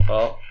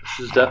Well, this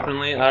is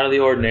definitely out of the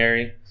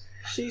ordinary.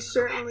 She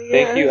certainly is.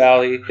 Thank you,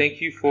 Allie. Thank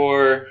you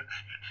for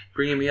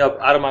bringing me up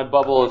out of my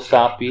bubble of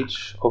South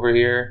Beach over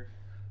here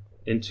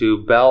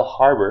into Bell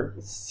Harbor.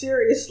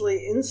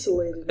 Seriously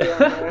insulated down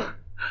there.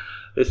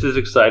 This is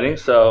exciting.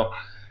 So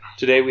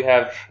today we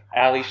have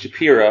Allie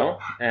Shapiro.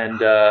 And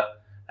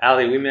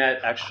Allie, we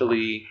met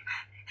actually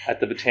at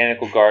the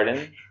Botanical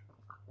Garden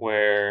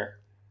where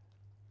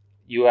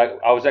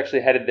I was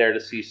actually headed there to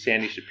see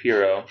Sandy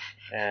Shapiro.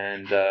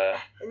 And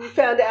you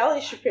found Allie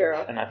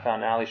Shapiro. And I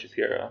found Allie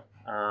Shapiro.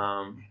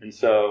 And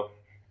so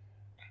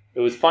it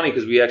was funny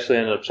because we actually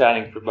ended up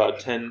chatting for about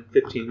 10,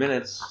 15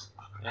 minutes.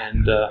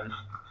 And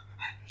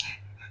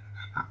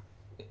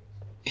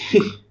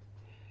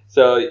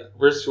so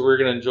we're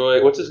going to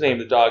enjoy... What's his name,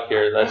 the dog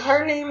here?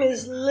 Her name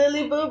is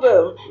Lily Boo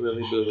Boo.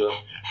 Lily Boo Boo.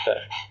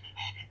 Okay.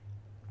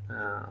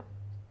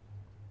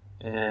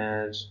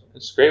 And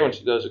it's great when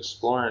she goes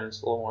exploring.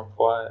 It's a little more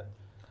quiet.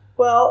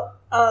 Well,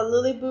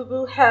 Lily Boo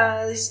Boo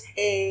has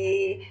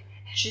a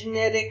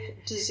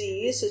genetic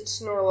disease.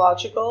 It's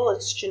neurological.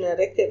 It's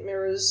genetic. It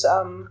mirrors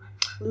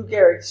Lou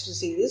Gehrig's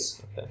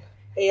disease,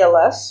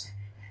 ALS.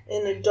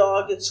 In a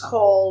dog, it's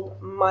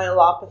called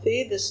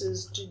myelopathy. This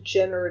is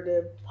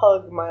degenerative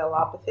pug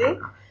myelopathy,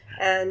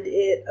 and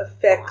it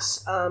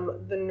affects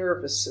the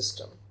nervous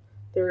system.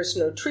 There is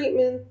no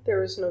treatment.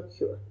 There is no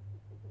cure.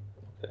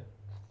 Okay.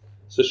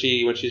 So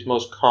when she's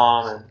most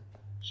calm, and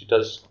she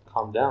does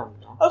calm down.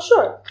 No? Oh,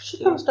 sure.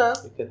 She comes down.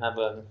 It can have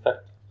an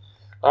effect.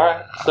 All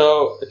right.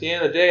 So at the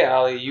end of the day,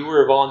 Allie, you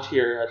were a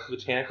volunteer at the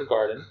Botanical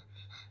Garden,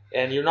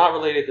 and you're not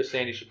related to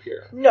Sandy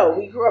Shapiro. No,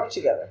 we grew up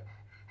together.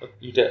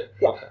 You did?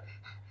 Yeah. Okay.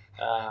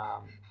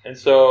 And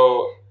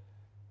so,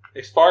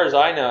 as far as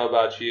I know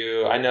about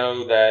you, I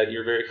know that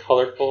you're very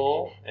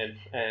colorful and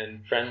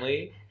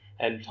friendly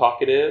and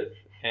talkative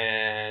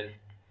and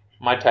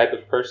my type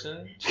of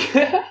person.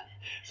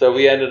 So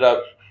we ended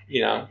up,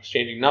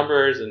 exchanging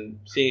numbers and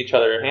seeing each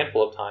other a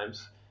handful of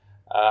times.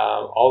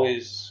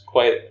 Always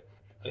quite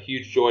a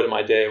huge joy to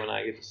my day when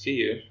I get to see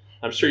you.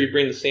 I'm sure you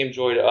bring the same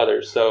joy to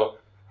others. So,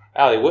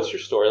 Allie, what's your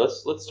story?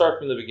 Let's start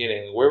from the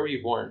beginning. Where were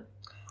you born?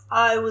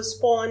 I was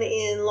born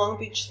in Long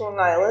Beach, Long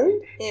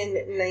Island in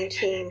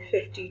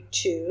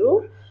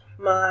 1952.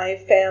 My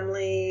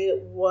family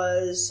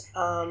was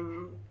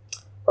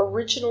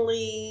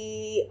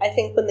originally, I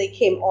think when they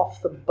came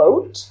off the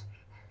boat,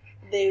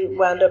 they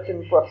wound up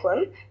in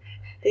Brooklyn.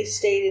 They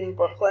stayed in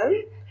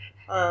Brooklyn.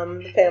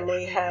 The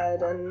family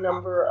had a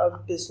number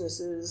of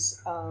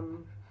businesses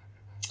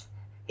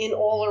in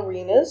all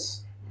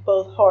arenas,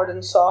 both hard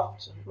and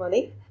soft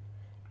money.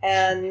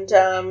 And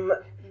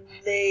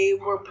they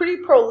were pretty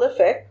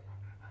prolific.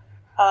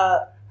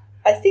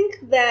 I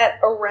think that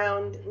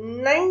around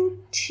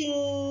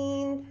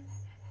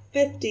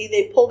 1950,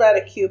 they pulled out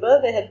of Cuba.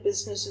 They had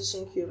businesses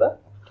in Cuba.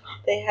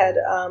 They had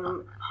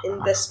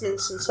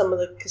investments in some of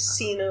the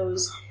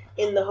casinos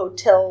in the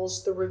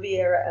hotels, the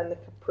Riviera and the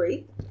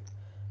Capri.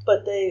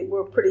 But they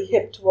were pretty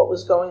hip to what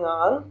was going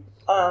on.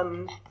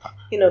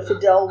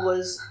 Fidel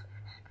was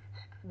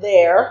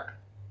there.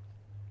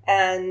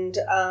 And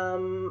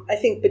I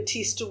think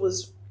Batista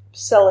was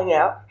selling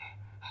out.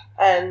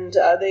 And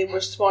they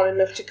were smart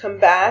enough to come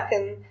back,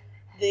 and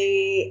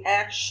they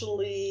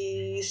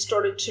actually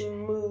started to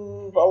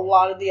move a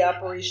lot of the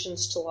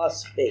operations to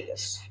Las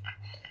Vegas.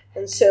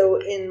 And so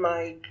in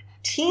my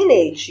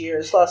teenage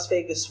years, Las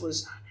Vegas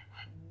was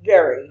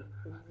very,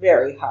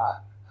 very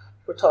hot.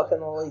 We're talking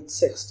the late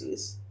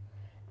 60s.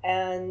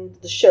 And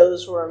the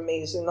shows were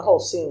amazing. The whole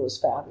scene was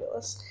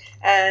fabulous.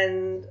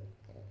 And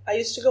I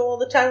used to go all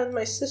the time with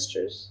my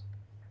sisters.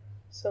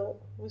 So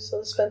we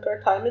sort of spent our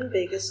time in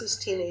Vegas as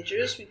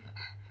teenagers.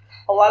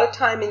 A lot of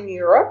time in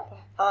Europe.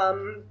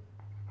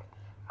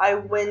 I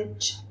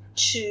went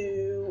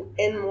to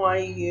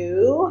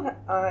NYU.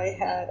 I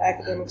had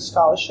academic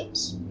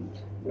scholarships.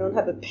 I don't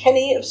have a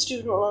penny of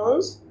student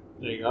loans.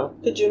 There you go.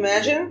 Could you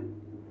imagine?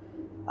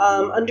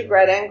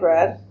 Undergrad and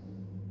grad.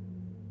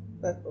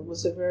 That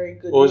was a very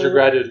good. What was your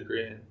graduate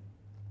degree in?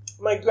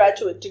 My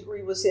graduate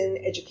degree was in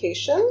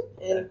education,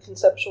 in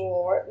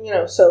conceptual art,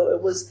 so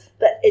it was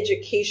the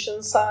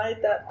education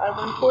side that I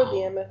went for,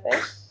 the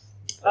MFA.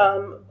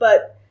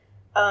 But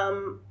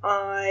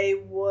I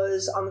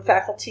was on the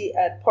faculty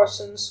at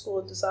Parsons School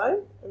of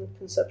Design and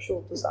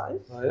Conceptual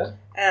Design. Oh, yeah?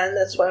 And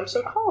that's why I'm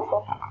so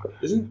colorful.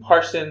 Isn't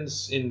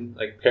Parsons in,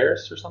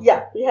 Paris or something?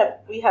 Yeah,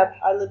 we have,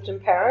 I lived in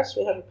Paris.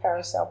 We have a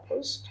Paris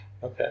outpost.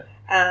 Okay.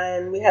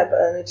 And we have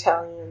an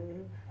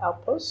Italian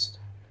outpost.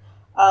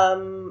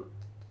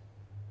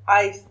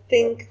 I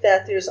think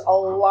that there's a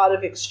lot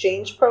of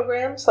exchange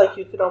programs. Like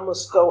you could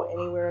almost go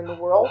anywhere in the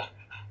world,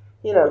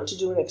 to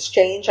do an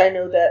exchange. I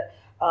know that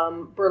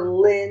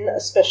Berlin,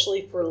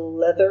 especially for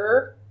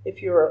leather,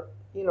 if you're,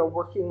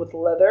 working with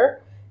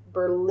leather,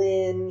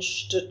 Berlin,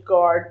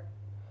 Stuttgart,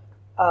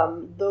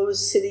 those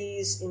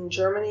cities in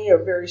Germany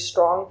are very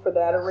strong for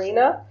that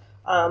arena.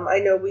 I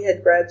know we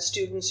had grad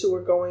students who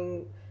were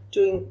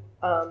doing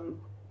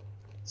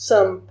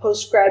some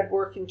post-grad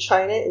work in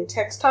China in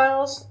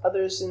textiles,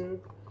 others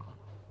in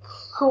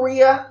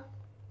Korea,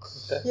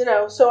 Okay. You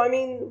know, so I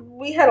mean,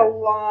 we had a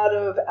lot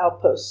of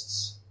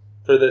outposts.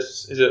 For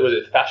this, was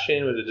it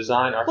fashion? Was it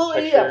design,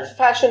 architecture? Well, yeah,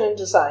 fashion and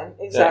design,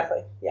 exactly.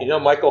 Yeah. You know,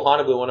 Michael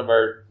Honiblu, one of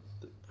our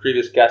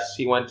previous guests,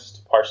 he went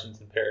to Parsons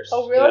in Paris.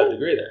 Oh, To get really? a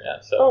degree there,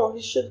 yeah. So Oh,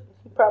 he should.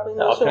 He probably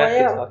knows who I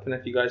am. I'll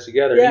connect you guys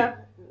together. Yeah.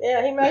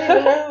 Yeah, he might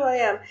even know who I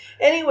am.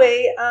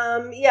 Anyway,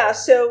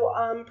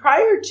 so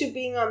prior to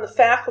being on the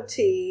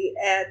faculty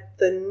at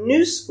the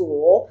new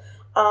school,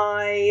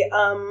 I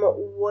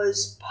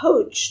was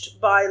poached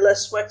by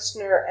Les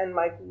Wexner and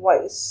Mike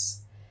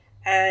Weiss,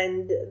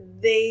 and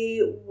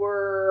they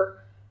were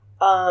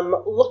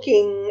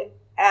looking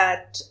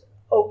at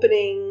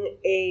opening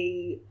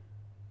a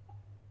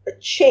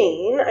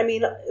chain. I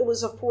mean, it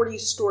was a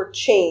 40-store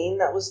chain.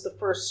 That was the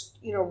first,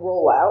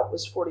 rollout,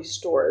 was 40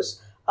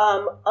 stores.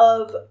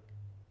 Of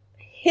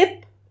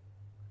hip,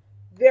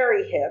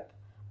 very hip,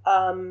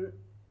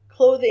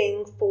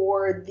 clothing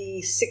for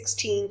the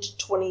 16 to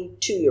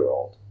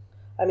 22-year-old.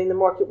 I mean, the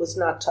market was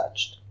not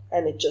touched,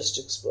 and it just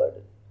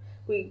exploded.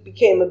 We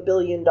became $1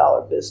 billion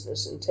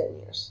business in 10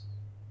 years.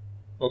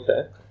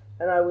 Okay.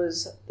 And I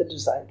was the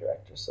design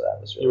director, so that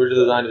was really You were the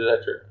cool. design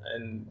director.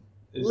 And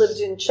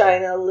lived in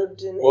China,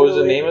 lived in what was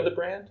the Italy. name of the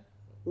brand?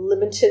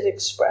 Limited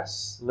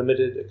Express.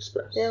 Limited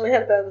Express. Yeah, we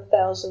had about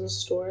 1,000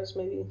 stores,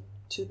 maybe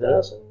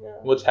 2,000. Yeah.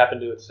 What's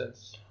happened to it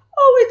since?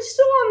 Oh,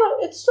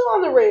 it's still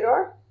on the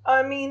radar.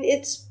 I mean,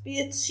 it's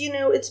been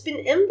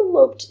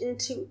enveloped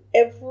into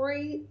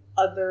every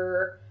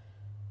other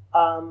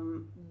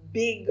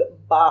big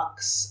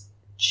box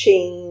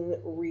chain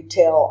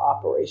retail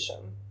operation.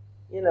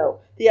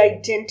 The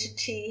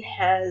identity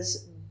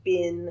has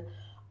been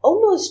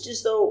almost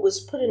as though it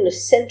was put in a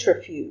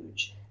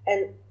centrifuge.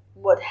 And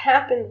what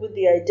happened with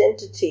the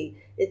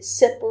identity, it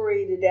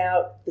separated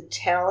out the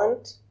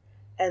talent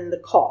and the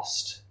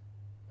cost.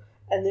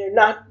 And they're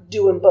not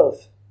doing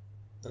both.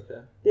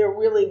 Okay. They're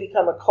really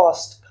become a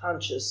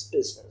cost-conscious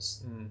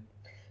business. Mm.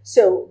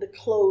 So the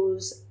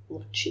clothes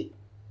look cheap.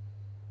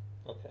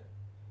 Okay.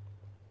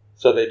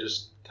 So they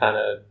just kind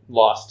of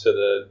lost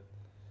to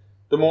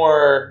the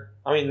more...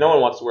 I mean, no one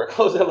wants to wear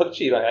clothes that look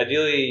cheap.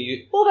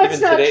 Ideally, Well, that's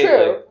even not today,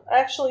 true.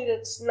 Actually,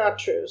 that's not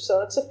true. So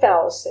that's a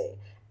fallacy.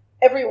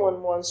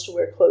 Everyone wants to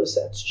wear clothes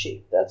that's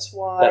cheap. That's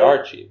why... that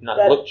are cheap, not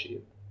look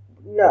cheap.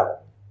 No.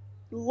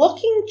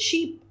 Looking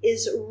cheap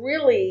is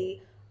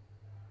really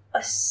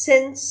a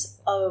sense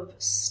of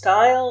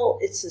style.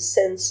 It's a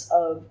sense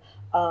of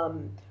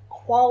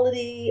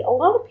quality. A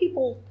lot of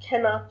people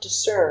cannot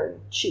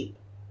discern cheap.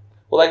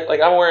 Well,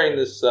 like I'm wearing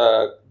this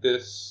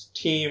this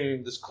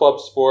club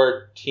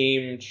sport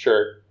team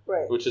shirt,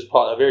 Right. which is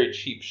probably a very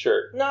cheap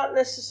shirt. Not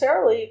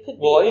necessarily. It could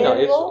be Well,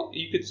 anvil.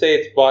 you could say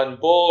it's bought in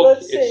bulk.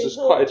 Let's It's see just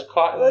who- it's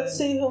cotton. Let's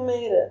see who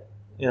made it.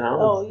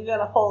 Oh, you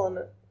got a hole in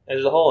it.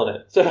 There's a hole in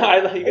it. So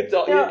It's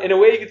not- in a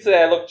way you could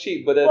say I look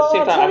cheap, but at the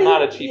same I'll time tell I'm you-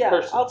 not a cheap yeah,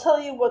 person. I'll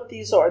tell you what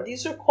these are.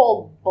 These are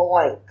called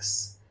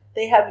blanks.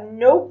 They have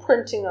no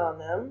printing on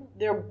them.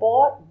 They're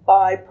bought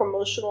by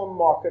promotional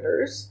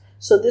marketers.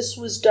 So this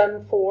was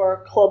done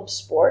for club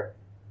sport.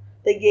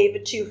 They gave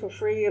it to you for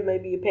free, or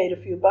maybe you paid a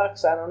few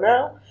bucks, I don't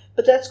know.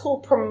 But that's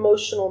called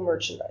promotional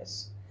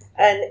merchandise.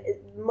 And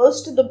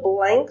most of the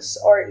blanks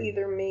are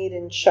either made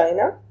in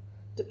China,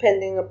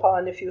 depending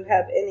upon if you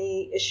have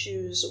any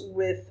issues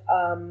with,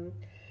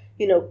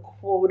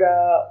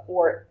 quota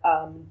or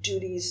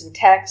duties and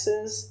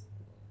taxes.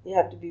 You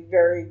have to be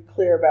very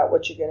clear about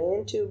what you're getting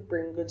into.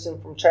 Bring goods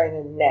in from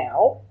China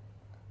now.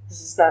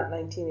 This is not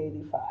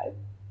 1985.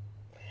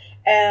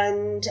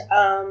 And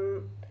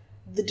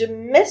the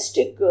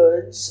domestic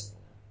goods,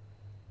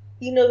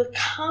 the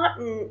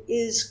cotton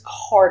is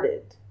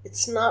carded.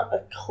 It's not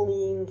a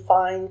clean,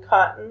 fine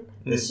cotton.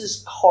 This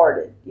is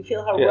carded. You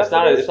feel how rough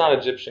it is? It's not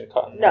Egyptian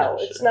cotton. No,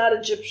 it's not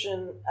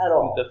Egyptian at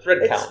all. The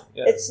thread count.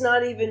 Yeah. It's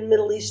not even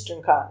Middle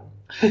Eastern cotton.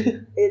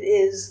 It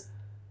is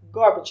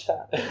garbage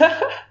cotton.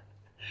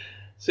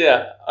 So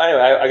yeah.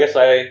 Anyway, I guess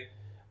I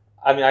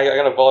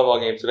got a volleyball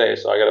game today,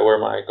 so I got to wear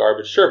my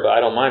garbage shirt, but I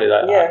don't mind it.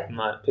 I'm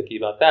not picky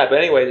about that. But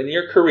anyway, in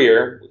your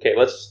career, okay,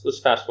 let's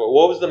fast forward.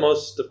 What was the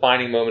most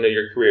defining moment of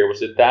your career?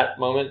 Was it that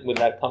moment with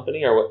that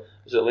company, or what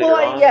was it later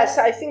on? Yes,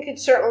 I think it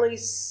certainly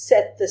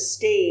set the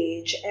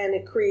stage, and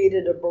it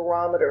created a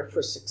barometer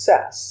for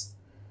success.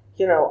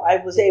 I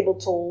was able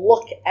to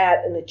look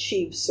at and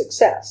achieve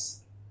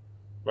success.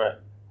 Right.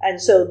 And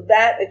so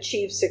that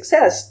achieved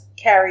success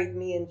carried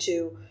me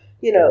into,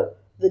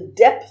 the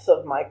depth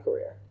of my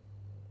career.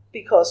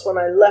 Because when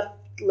I left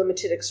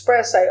Limited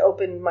Express, I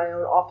opened my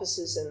own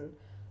offices in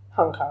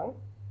Hong Kong.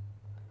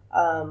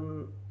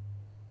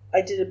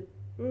 I did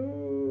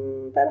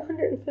about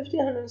 $150,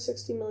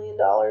 $160 million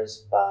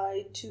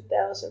by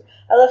 2000.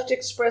 I left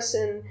Express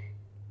in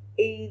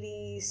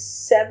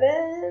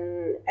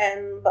 87,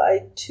 and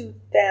by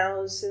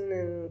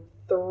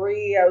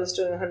 2003, I was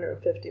doing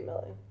 $150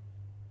 million.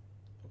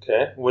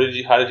 Okay.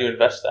 How did you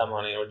invest that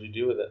money? What did you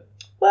do with it?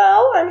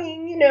 Well, I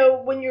mean,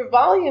 when your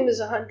volume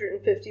is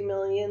 $150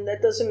 million,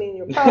 that doesn't mean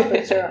your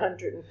profits are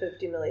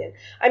 $150 million.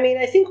 I mean,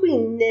 I think we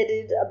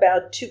netted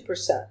about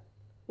 2%,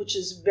 which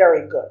is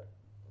very good.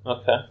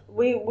 Okay.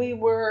 We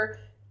were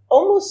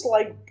almost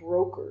like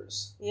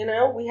brokers. You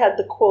know, we had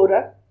the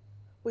quota,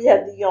 we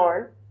had the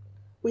yarn,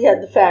 we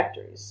had the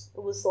factories.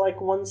 It was like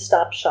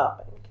one-stop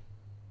shopping.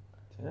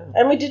 Yeah.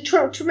 And we did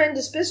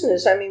tremendous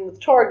business. I mean,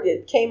 with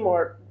Target,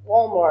 Kmart,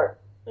 Walmart.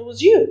 It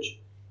was huge.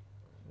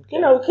 Okay.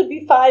 You know, it could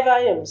be 5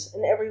 items,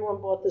 and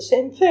everyone bought the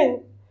same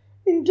thing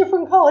in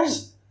different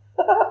colors.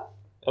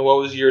 And what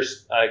was your,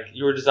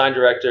 you were design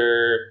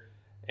director,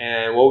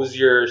 and what was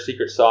your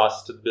secret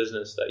sauce to the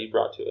business that you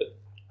brought to it?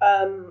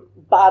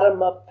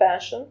 Bottom-up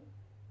fashion.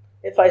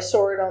 If I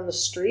saw it on the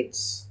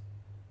streets,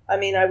 I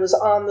mean, I was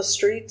on the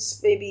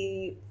streets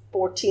maybe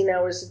 14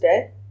 hours a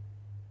day.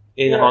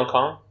 In Hong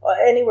Kong?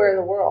 Anywhere in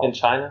the world. In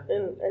China?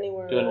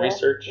 Anywhere in Doing the world.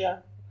 research? Yeah.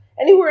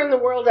 Anywhere in the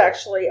world,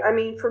 actually. I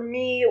mean, for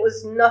me, it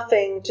was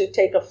nothing to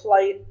take a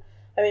flight.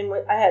 I mean, we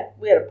had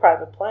a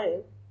private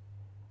plane.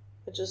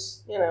 It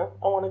just, you know,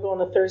 I want to go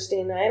on a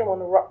Thursday night. I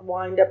want to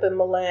wind up in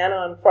Milan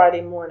on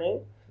Friday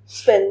morning,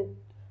 spend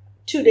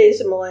 2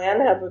 days in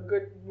Milan, have a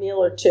good meal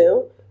or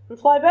two, and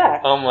fly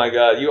back. Oh my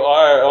God, you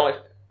are,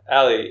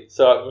 Allie.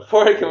 So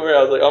before I came over,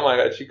 I was like, oh my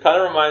God, she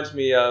kind of reminds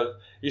me of,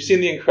 you've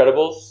seen The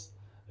Incredibles?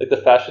 Like the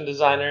fashion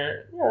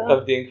designer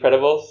of The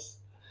Incredibles?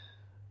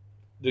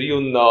 Do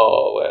you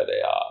know where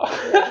they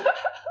are? Yeah.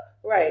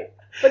 Right.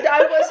 But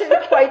I wasn't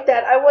quite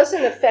that. I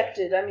wasn't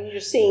affected. I mean,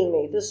 you're seeing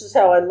me. This is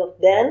how I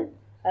looked then,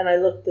 and I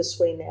look this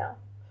way now.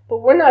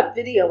 But we're not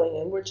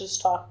videoing, and we're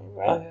just talking,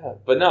 right? Oh, yeah.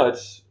 But no,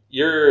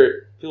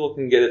 people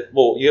can get it.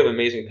 Well, you have an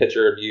amazing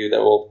picture of you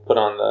that we'll put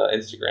on the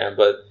Instagram,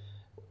 but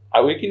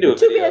we can do a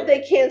video. Too bad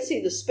they can't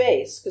see the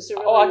space.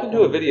 Really, I can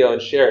do a video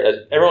and share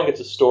it. Everyone gets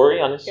a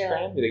story on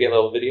Instagram. Yeah. They get a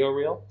little video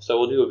reel. So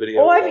we'll do a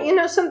video. You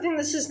know something?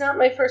 This is not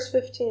my first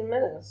 15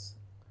 minutes.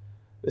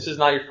 This is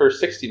not your first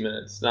 60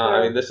 minutes. No, yeah.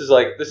 I mean, this is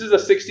a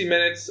 60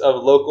 minutes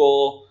of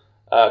local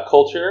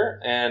culture,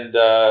 and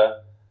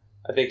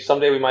I think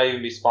someday we might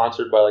even be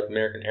sponsored by like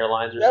American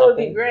Airlines or something. That would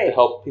be great. To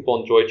help people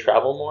enjoy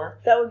travel more.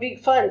 That would be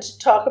fun to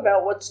talk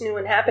about what's new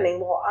and happening.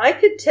 Well, I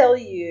could tell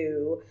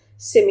you,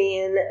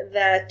 Simeon,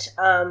 that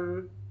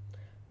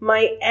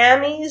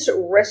Miami's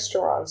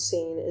restaurant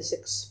scene is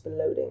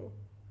exploding.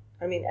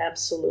 I mean,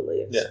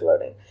 absolutely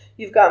exploding. Yeah.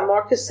 You've got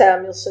Marcus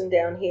Samuelsson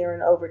down here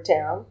in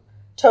Overtown,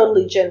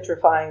 totally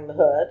gentrifying the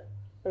hood.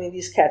 I mean,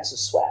 these cats are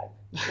swag.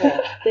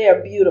 Yeah, they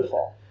are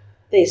beautiful.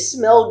 They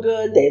smell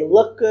good. They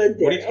look good.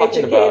 They're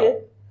educated.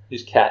 About?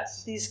 These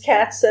cats. These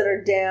cats that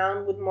are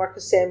down with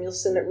Marcus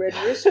Samuelsson at Red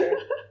Rooster.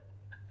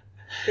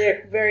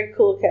 They're very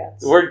cool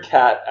cats. The word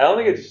cat, I don't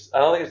think it's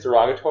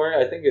derogatory.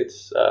 I think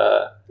it's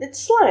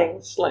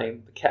slang.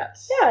 Slang, the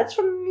cats. Yeah, it's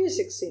from the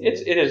music scene. It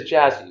is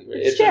jazzy.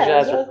 It's jazz.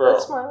 A jazz referral.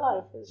 That's my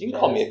life. You can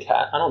call me a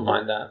cat. I don't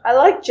mind that. I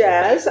like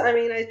jazz. I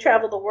mean, I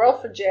travel the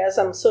world for jazz.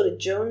 I'm sort of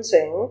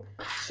jonesing.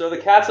 So the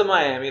Cats of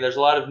Miami, there's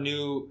a lot of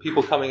new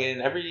people coming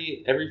in.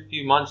 Every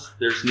few months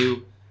there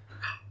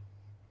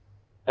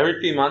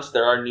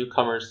are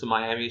newcomers to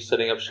Miami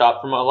setting up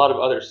shop from a lot of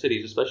other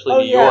cities, especially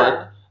New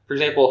York. For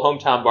example,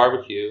 Hometown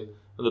Barbecue,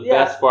 the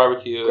best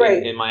barbecue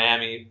in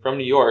Miami from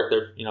New York.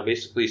 They're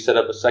basically set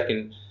up a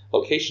second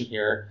location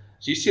here,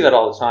 so you see that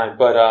all the time.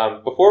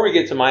 But before we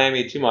get to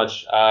Miami too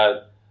much,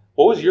 what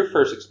was your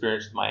first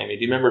experience with Miami?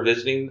 Do you remember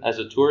visiting as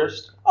a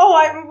tourist?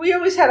 Oh, we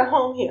always had a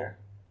home here,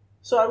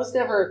 so I was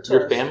never a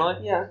tourist. Your family?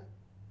 Yeah.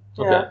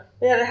 Okay. Yeah.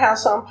 We had a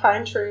house on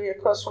Pine Tree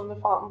across from the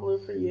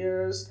Fontainebleau for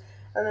years,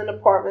 and then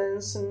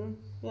apartments and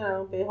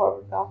Bay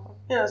Harbor, Balcom.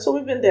 Yeah, so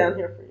we've been down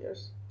here for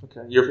years.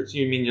 Okay. You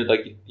mean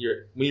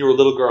when you were a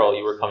little girl,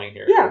 you were coming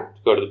here to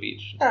go to the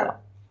beach? Yeah. Stuff.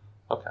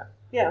 Okay.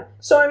 Yeah.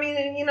 So, I mean,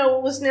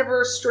 it was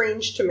never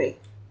strange to me.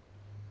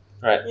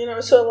 Right.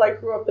 So I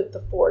grew up at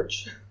the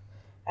Forge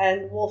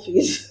and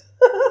Wolfie's.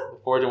 The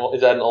Forge,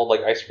 is that an old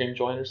ice cream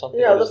joint or something?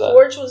 No, the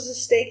Forge was a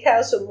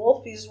steakhouse and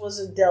Wolfie's was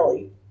a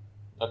deli.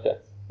 Okay.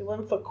 You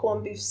went for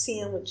corned beef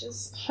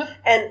sandwiches.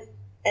 and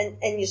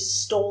you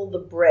stole the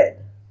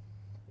bread.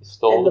 You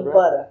stole the bread?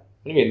 Butter.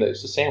 What do you mean?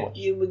 It's a sandwich.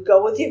 You would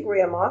go with your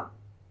grandma.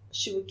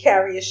 She would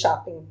carry a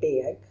shopping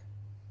bag.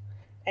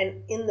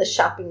 And in the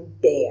shopping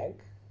bag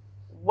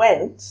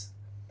went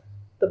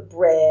the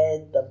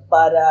bread, the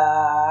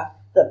butter,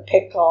 the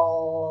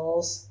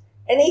pickles.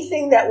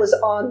 Anything that was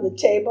on the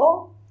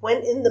table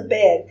went in the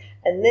bag.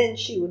 And then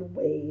she would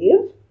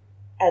wave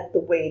at the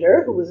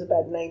waiter, who was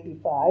about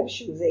 95.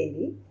 She was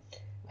 80.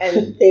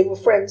 And they were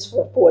friends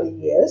for 40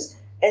 years.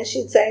 And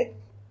she'd say,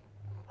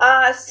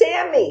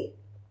 Sammy,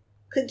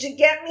 could you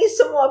get me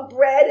some more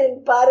bread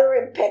and butter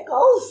and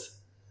pickles?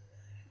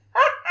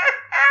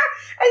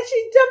 And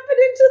she'd dump it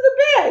into the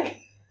bag.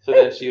 So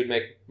then she would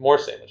make more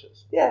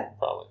sandwiches. Yeah.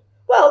 Probably.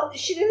 Well,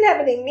 she didn't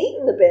have any meat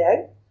in the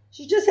bag.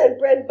 She just had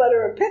bread,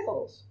 butter, and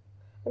pickles.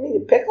 I mean,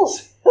 the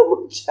pickles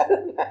sandwich, I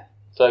don't know.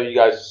 So you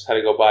guys had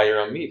to go buy your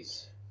own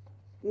meats?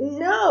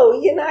 No,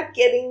 you're not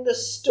getting the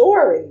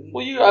story.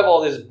 Well, you have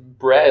all this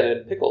bread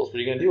and pickles. What are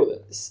you going to do with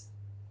it?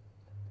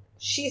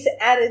 She's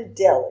at a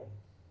deli.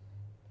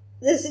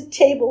 There's a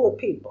table of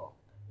people.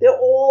 They're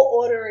all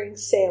ordering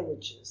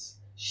sandwiches.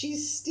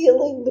 She's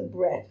stealing the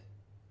bread.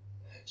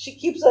 She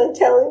keeps on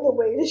telling the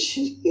waiter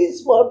she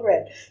needs more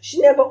bread. She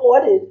never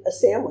ordered a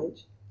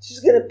sandwich. She's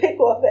going to pick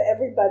off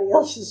everybody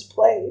else's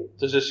plate.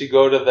 So does she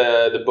go to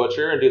the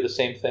butcher and do the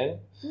same thing?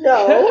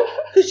 No,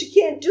 because you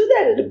can't do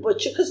that at a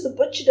butcher because the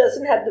butcher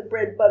doesn't have the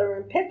bread, butter,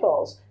 and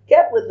pickles.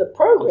 Get with the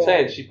program. I'm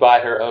saying she'd buy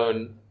her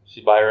own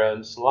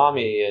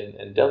salami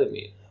and deli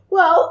meat.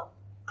 Well,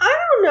 I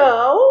don't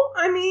know.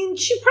 I mean,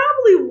 she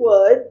probably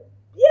would.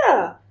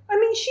 Yeah. I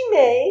mean, she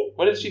may.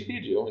 What did she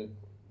feed you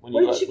when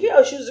What you did she feed?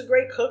 Oh, she was a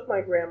great cook,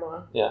 my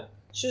grandma. Yeah.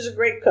 She was a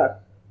great cook.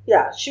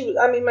 Yeah, she was.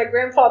 I mean, my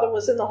grandfather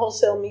was in the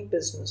wholesale meat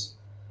business.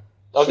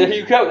 Oh, there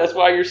you go. That's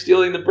why you're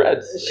stealing the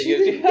breads.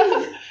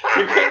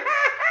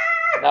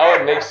 Now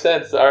it makes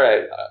sense. All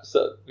right.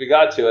 So we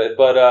got to it,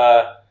 but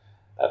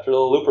after a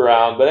little loop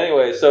around. But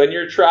anyway, so in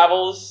your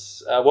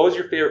travels, what was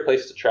your favorite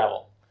place to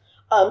travel?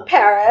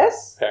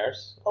 Paris.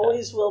 Paris. Okay.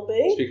 Always will be.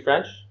 You speak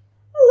French?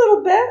 A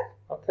little bit.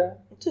 Okay.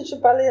 Je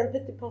parle un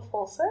petit peu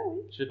français,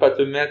 oui. Je vais pas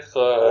te mettre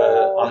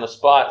on the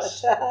spot.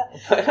 So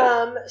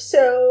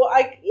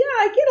I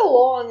get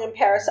along in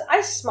Paris.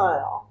 I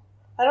smile.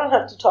 I don't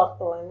have to talk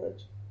the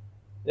language.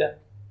 Yeah.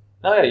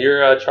 No, yeah,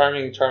 you're a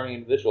charming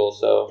individual.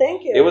 So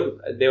thank you. They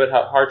would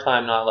have a hard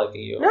time not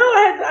liking you. No,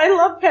 I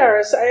love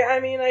Paris.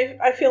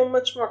 I feel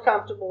much more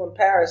comfortable in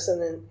Paris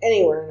than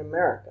anywhere in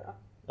America.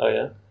 Oh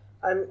yeah.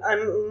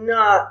 I'm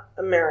not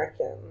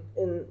American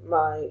in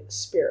my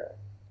spirit.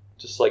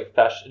 Just like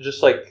fashion,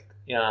 just like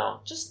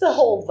just the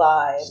whole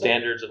vibe,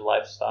 standards of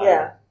lifestyle.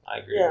 Yeah, I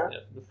agree. Yeah.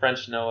 The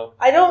French know.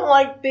 I don't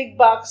like big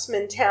box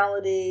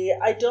mentality.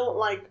 I don't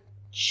like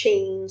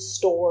chain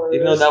stores.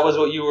 Even though that was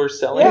what you were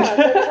selling. Yeah,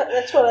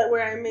 that's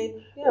where I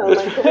made my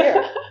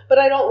career. But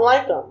I don't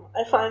like them.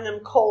 I find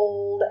them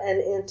cold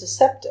and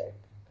antiseptic.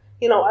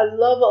 I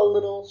love a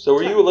little. So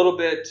were you a little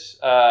bit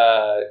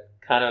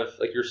kind of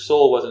like your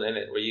soul wasn't in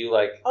it? Were you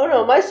like? Oh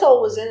no, my soul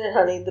was in it,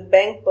 honey. The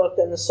bank book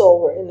and the soul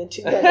were in it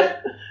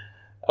together.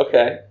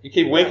 Okay, you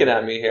keep winking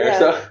at me here.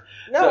 Yeah.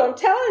 I'm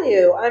telling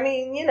you. I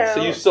mean,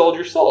 So you sold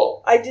your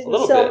soul. I didn't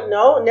sell.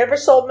 No, never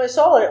sold my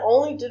soul. I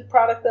only did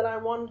product that I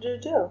wanted to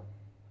do.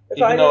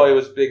 Even though it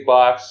was big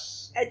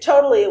box.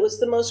 Totally, it was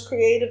the most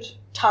creative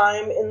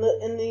time in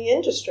the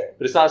industry.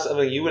 But it's not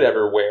something you would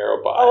ever wear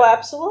or buy. Oh,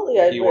 absolutely,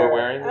 you were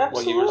wearing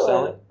what you were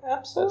selling.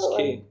 Absolutely, that's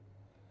key.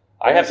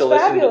 I have to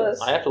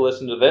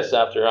listen to this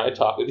after I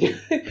talk with you,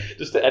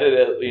 just to edit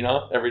it,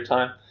 every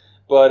time.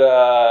 But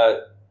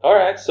all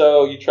right,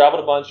 so you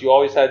traveled a bunch. You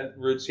always had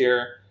roots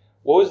here.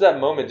 What was that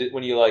moment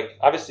when you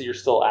obviously you're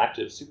still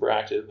active, super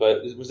active,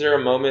 but was there a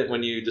moment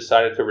when you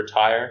decided to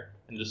retire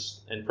and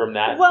from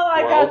that? Well,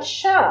 I got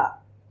shot.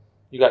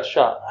 You got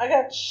shot? I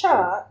got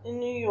shot in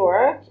New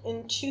York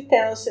in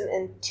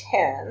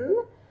 2010.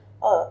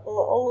 A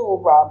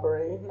little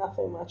robbery,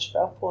 nothing much,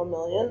 about $4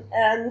 million.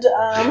 And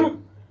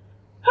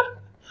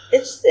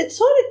it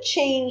sort of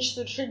changed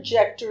the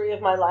trajectory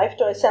of my life.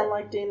 Do I sound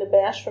like Dana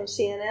Bash from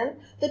CNN?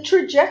 The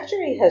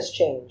trajectory has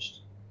changed.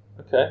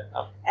 Okay.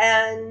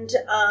 And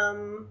I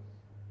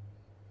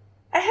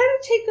had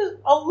to take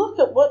a look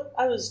at what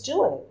I was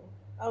doing.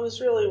 I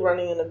was really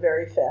running in a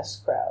very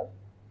fast crowd.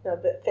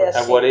 Fast.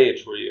 At what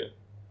age were you?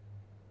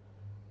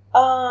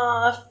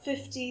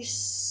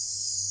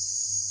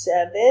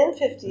 57,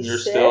 56. And you're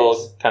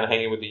still kind of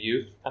hanging with the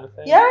youth kind of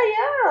thing? Yeah.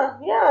 I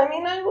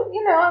mean, I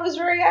was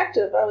very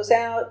active. I was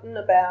out and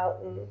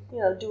about and,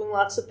 doing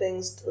lots of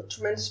things, a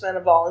tremendous amount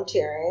of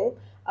volunteering.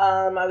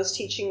 I was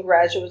teaching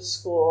graduate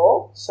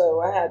school,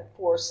 so I had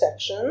 4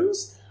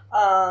 sections.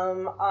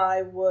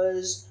 I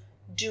was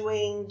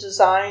doing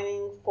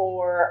designing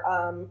for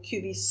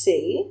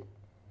QVC.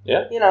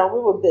 Yeah. We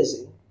were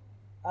busy.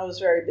 I was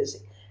very busy.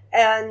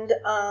 And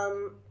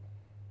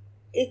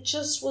it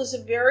just was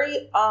a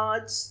very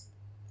odd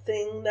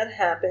thing that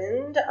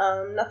happened.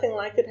 Nothing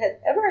like it had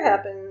ever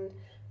happened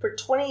for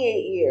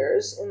 28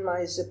 years in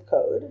my zip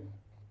code.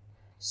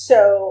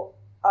 So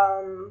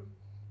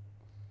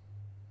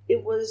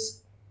it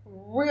was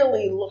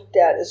really looked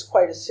at as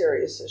quite a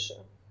serious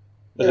issue.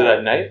 Was it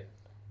at night?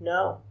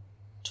 No.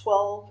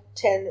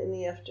 12:10 in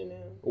the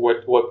afternoon.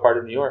 What part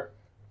of New York?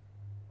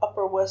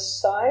 Upper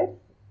West Side.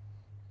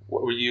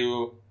 Were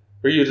you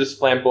just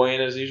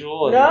flamboyant as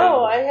usual?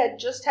 No, I had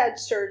just had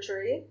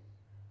surgery.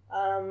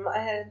 I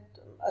had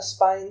a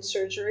spine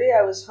surgery.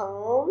 I was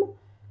home.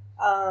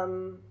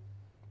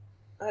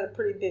 I had a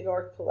pretty big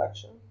art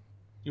collection.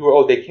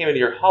 They came into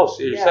your house.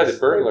 You said the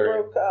burglary. They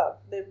broke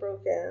up. They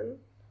broke in.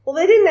 Well,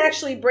 they didn't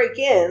actually break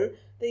in.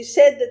 They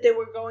said that they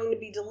were going to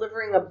be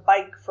delivering a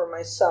bike for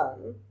my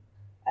son,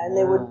 and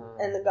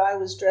and the guy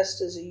was dressed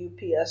as a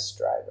UPS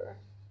driver.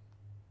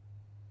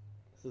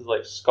 This is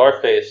like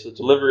Scarface. The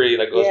delivery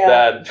goes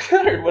bad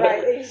or whatever.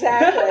 Right,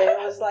 exactly. It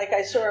was like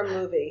I saw a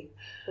movie.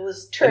 It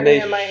was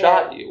turning in my head. And they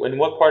shot you. In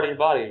what part of your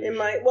body? They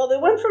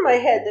went for my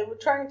head. They were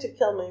trying to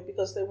kill me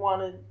because they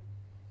wanted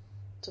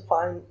to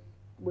find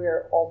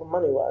where all the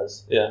money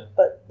was. Yeah.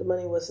 But the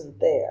money wasn't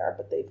there.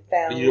 But they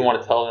found. But you didn't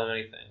want to tell them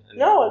anything.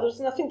 No, there was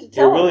nothing to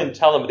tell them. You were willing to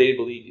tell them, but they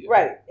didn't believe you.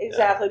 Right,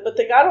 exactly. Yeah. But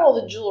they got all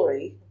the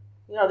jewelry.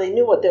 They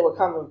knew what they were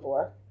coming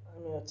for. I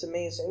mean, it's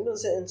amazing. It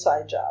was an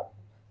inside job.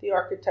 The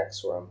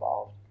architects were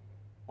involved.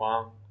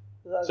 Wow.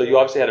 So you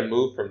obviously had to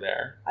move from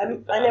there. I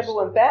never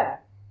went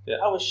back. Yeah.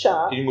 I was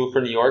shocked. Did you move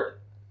from New York?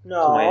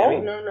 No, to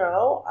Miami?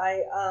 no.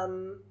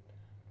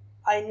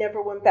 I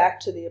never went back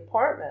to the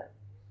apartment.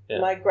 Yeah.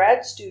 My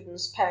grad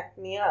students packed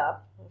me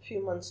up a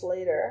few months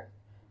later.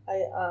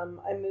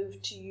 I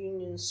moved to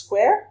Union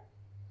Square,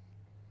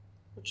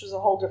 which was a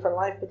whole different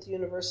life, but the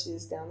university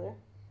is down there.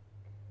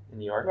 In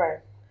New York? Right.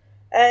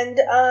 And,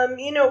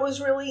 it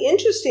was really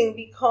interesting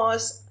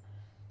because,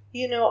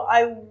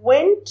 I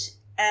went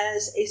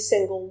as a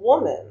single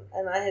woman,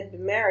 and I had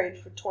been married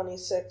for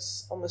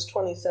 26, almost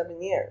 27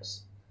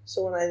 years.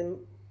 So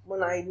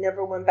when I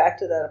never went back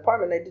to that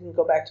apartment, I didn't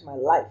go back to my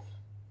life.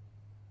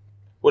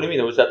 What do you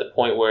mean? Was that the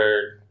point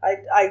where...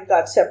 I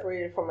got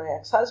separated from my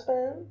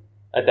ex-husband.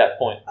 At that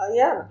point?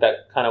 Yeah.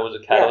 That kind of was a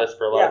catalyst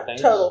for a lot of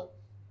things? Yeah, total.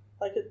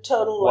 Like a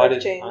total life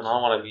change. I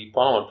don't want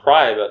to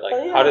pry, but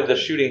how did the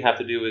shooting have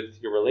to do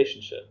with your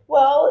relationship?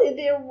 Well,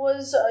 there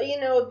was,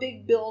 a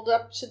big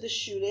build-up to the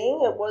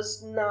shooting. It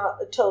was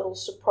not a total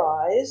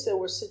surprise. There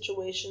were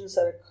situations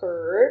that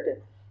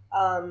occurred,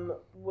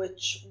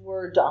 which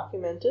were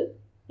documented.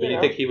 But you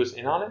think he was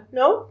in on it?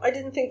 No, I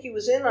didn't think he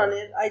was in on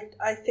it.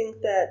 I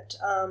think that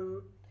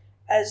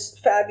as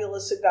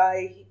fabulous a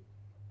guy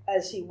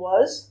as he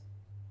was,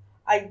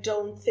 I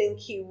don't think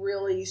he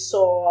really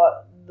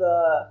saw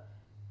the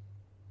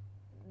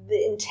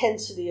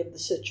intensity of the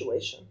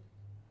situation.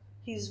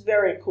 He's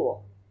very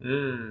cool.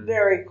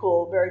 Very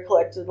cool, very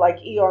collected, like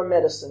ER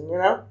medicine,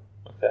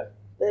 Okay.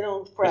 They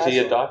don't frazzle. Is he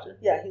a doctor?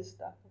 Yeah, he's a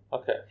doctor.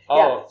 Okay.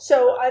 Yeah.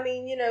 So,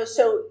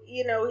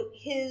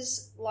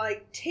 his,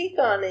 take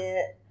on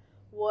it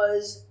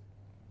was,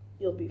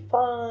 you'll be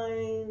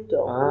fine,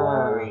 don't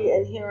worry.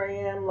 And here I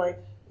am,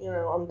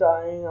 I'm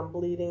dying, I'm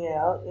bleeding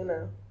out,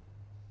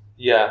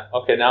 Yeah,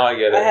 okay, now I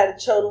get it. I had a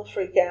total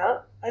freak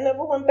out. I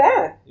never went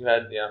back. You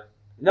had, yeah.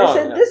 No, I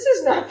said, this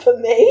is not for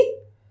me.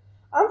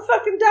 I'm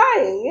fucking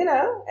dying,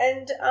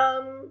 And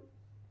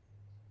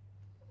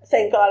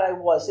thank God I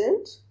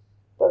wasn't.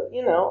 But,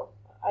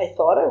 I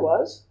thought I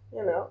was,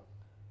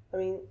 I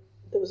mean,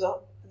 there's a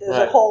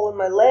hole in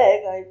my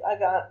leg. I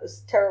got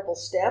this terrible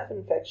staph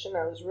infection.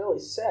 I was really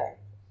sick.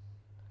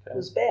 Okay. It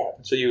was bad.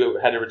 So you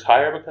had to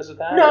retire because of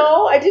that?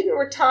 No, I didn't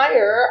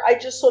retire. I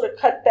just sort of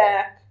cut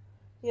back,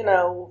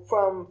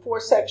 from 4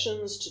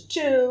 sections to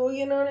 2,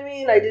 you know what I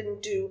mean? I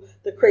didn't do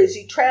the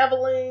crazy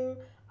traveling.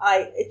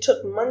 It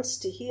took months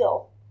to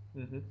heal.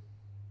 Mm-hmm.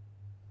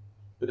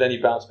 But then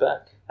you bounced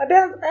back. I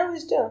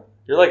always do.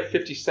 You're like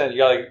 50 Cent.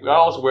 You're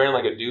almost wearing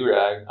like a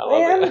do-rag. I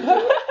love it.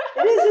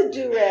 It is a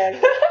do-rag.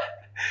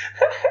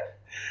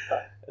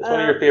 It's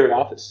one of your favorite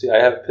outfits, too. I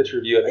have a picture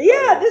of you at the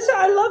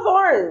I love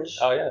orange.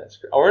 Oh, yeah, that's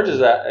great. Orange is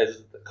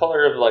the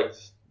color of,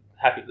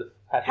 happiness.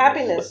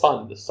 Happiness.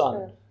 The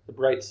sun, Yeah. the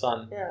bright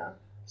sun. Yeah.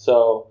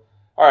 So,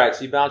 all right,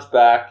 so you bounced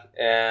back,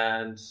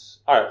 and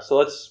all right, so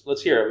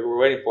let's hear it. We were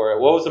waiting for it.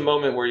 What was the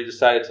moment where you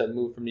decided to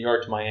move from New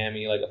York to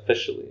Miami,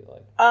 officially?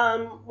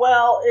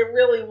 Well, it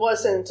really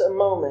wasn't a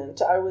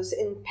moment. I was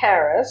in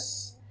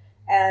Paris,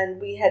 and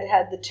we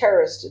had the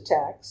terrorist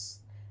attacks,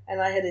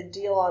 and I had a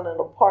deal on an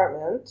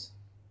apartment.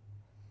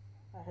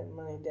 I had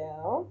money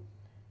down,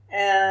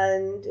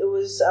 and it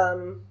was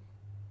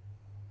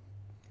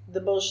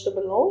the Bouches de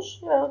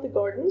Boulogne, the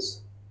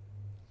gardens,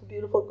 the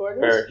beautiful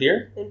gardens. Where,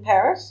 here? In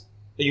Paris.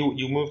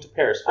 You moved to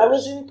Paris first. I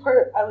was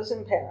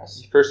in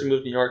Paris. First you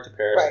moved New York to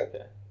Paris. Right.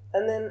 Okay.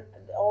 And then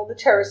all the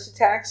terrorist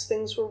attacks,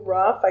 things were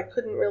rough. I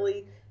couldn't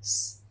really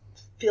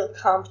feel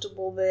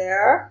comfortable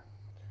there.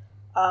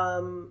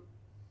 And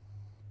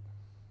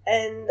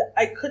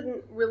I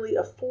couldn't really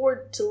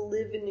afford to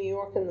live in New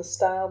York in the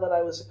style that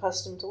I was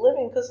accustomed to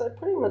living because I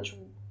pretty much,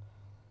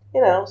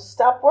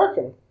 stopped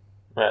working.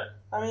 Right.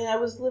 I mean, I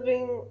was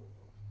living,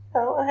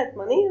 I had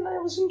money and I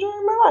was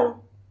enjoying my life.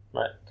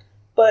 Right.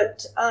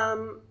 But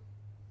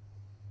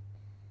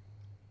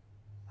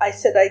I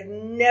said I'd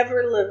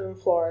never live in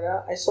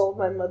Florida. I sold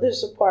my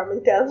mother's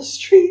apartment down the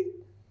street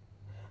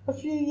a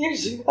few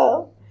years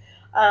ago.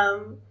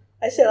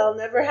 I said I'll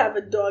never have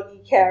a doggy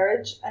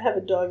carriage. I have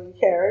a doggy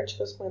carriage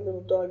because my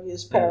little doggy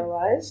is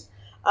paralyzed.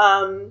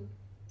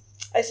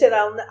 I said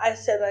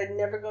I'd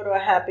never go to a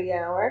happy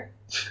hour.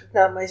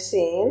 Not my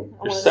scene.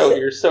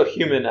 You're so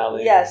human,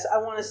 Ali. Yes, I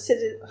want to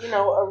sit at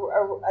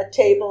a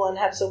table and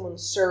have someone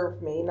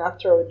serve me, not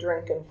throw a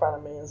drink in front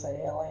of me and say,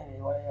 "Hey, lady,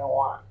 what do you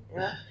want?"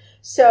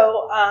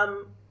 So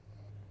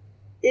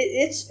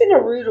it's been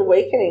a rude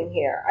awakening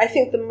here. I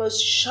think the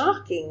most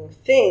shocking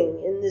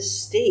thing in this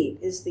state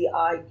is the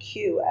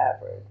IQ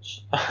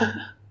average.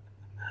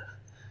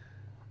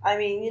 I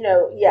mean,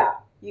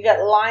 you got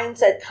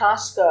lines at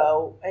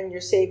Costco and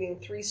you're saving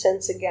 3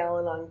 cents a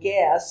gallon on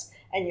gas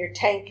and your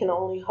tank can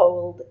only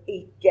hold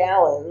 8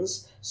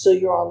 gallons, so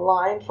you're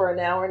online for an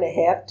hour and a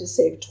half to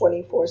save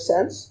 24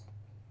 cents.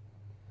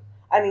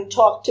 I mean,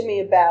 talk to me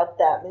about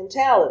that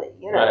mentality,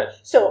 Right.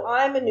 So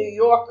I'm a New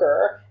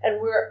Yorker, and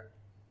we're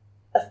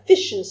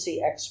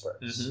efficiency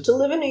experts. Mm-hmm. To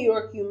live in New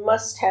York, you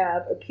must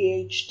have a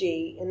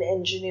PhD in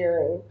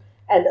engineering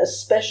and a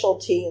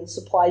specialty in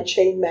supply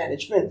chain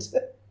management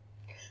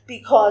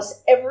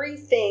because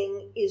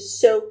everything is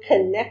so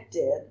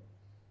connected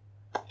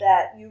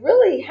that you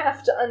really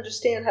have to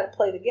understand how to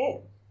play the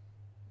game.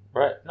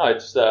 Right. No,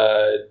 it's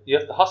you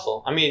have to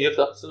hustle. I mean, you have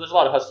to. So there's a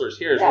lot of hustlers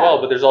here as Yeah. well,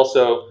 but there's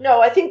also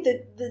No, I think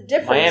that the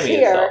difference Miami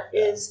here itself,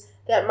 is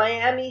that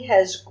Miami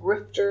has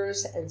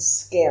grifters and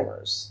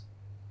scammers.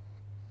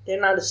 They're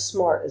not as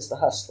smart as the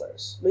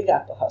hustlers. We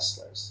got the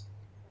hustlers.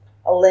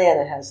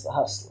 Atlanta has the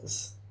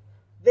hustlers.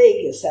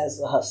 Vegas has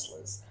the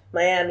hustlers.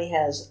 Miami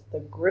has the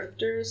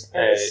grifters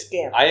and the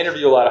scammers. I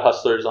interview a lot of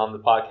hustlers on the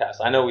podcast.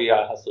 I know we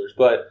got hustlers,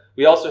 but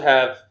we also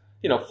have,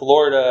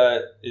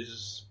 Florida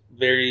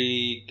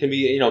can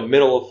be,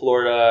 middle of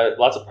Florida.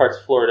 Lots of parts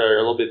of Florida are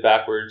a little bit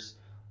backwards.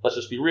 Let's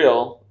just be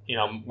real.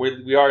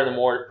 We are in the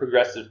more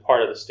progressive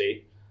part of the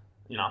state,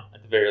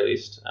 at the very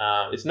least.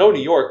 It's no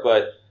New York,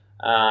 but,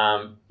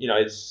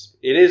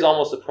 it is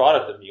almost a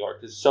product of New York.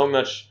 There's so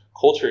much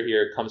culture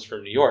here comes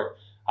from New York.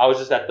 I was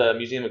just at the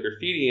Museum of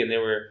Graffiti, and they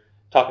were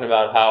talking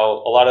about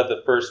how a lot of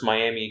the first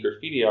Miami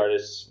graffiti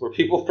artists were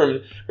people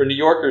were New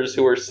Yorkers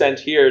who were sent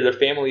here. Their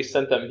families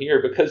sent them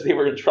here because they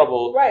were in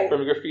trouble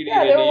from graffiti in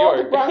New York. Yeah, they were all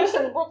the Bronx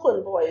and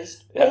Brooklyn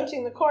boys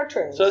painting the car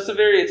trains. So it's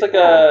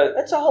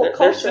it's a whole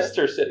culture. They're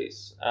sister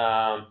cities.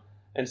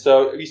 And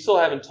so you still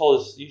haven't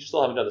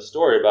done the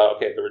story about,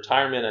 the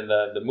retirement and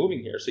the moving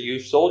here. So you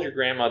sold your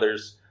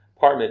grandmother's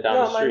apartment down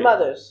the street. No, my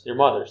mother's. Your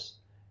mother's.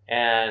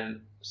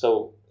 And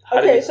so...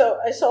 So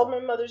I sold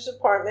my mother's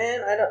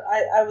apartment.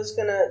 I was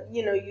gonna,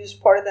 use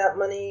part of that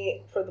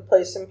money for the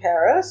place in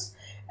Paris,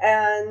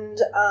 and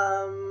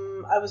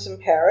I was in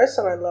Paris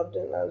and I loved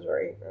it and I was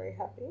very, very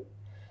happy.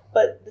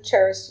 But the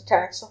terrorist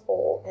attacks, the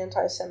whole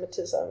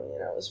anti-Semitism,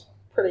 was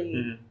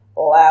pretty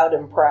loud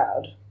and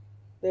proud.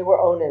 They were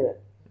owning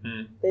it.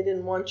 They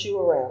didn't want you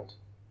around.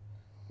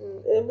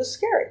 It was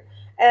scary.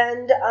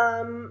 And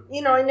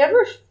I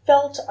never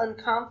felt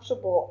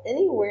uncomfortable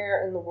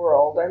anywhere in the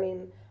world. I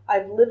mean,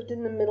 I've lived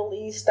in the Middle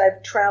East.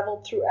 I've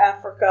traveled through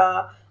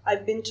Africa.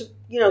 I've been to,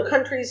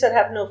 countries that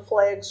have no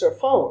flags or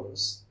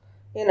phones.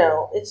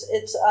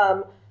 It's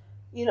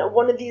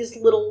one of these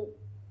little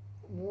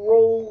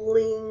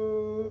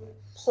rolling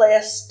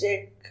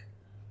plastic,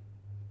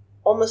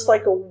 almost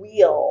like a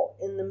wheel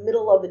in the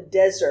middle of a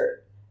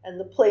desert, and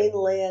the plane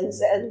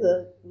lands and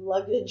the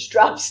luggage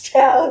drops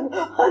down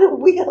on a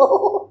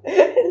wheel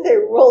and they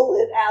roll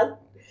it out,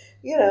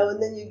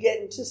 and then you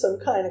get into some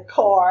kind of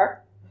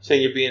car. So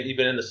you've been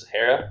in the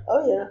Sahara?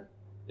 Oh, yeah.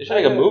 They should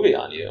make a movie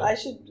on you. I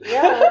should,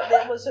 yeah,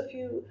 there was a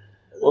few.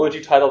 What would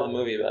you title the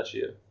movie about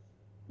you?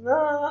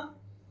 Nah.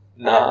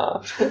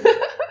 I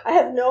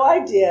have no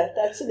idea.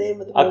 That's the name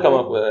of the movie. I'll come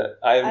up with it.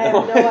 I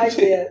have no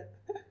idea.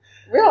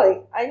 Really,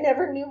 I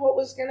never knew what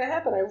was going to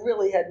happen. I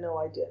really had no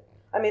idea.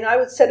 I mean, I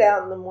would sit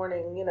out in the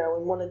morning, in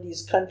one of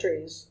these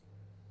countries,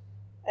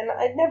 and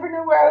I'd never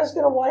know where I was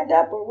going to wind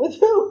up or with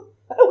who.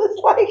 I was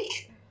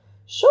like,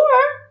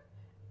 sure.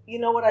 You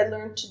know what I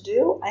learned to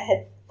do? I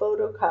had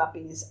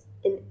photocopies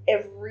in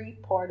every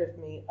part of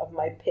me of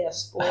my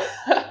passport,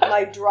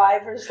 my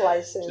driver's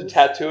license. To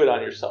tattoo it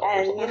on yourself.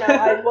 And,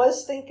 I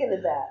was thinking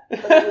of that,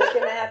 but it was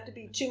going to have to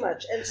be too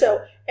much. And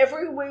so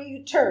everywhere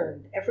you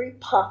turned, every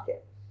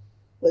pocket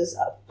was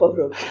a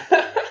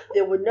photocopy.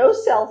 There were no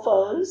cell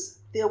phones.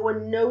 There were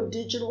no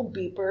digital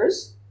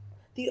beepers.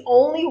 The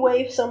only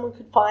way someone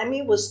could find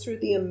me was through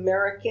the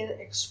American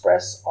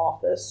Express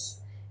office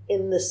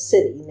in the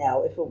city.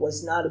 Now, if it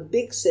was not a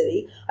big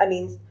city,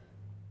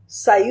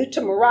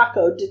 Ceuta,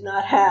 Morocco did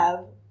not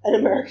have an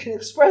American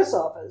Express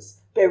office.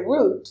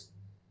 Beirut,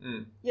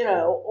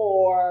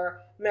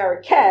 or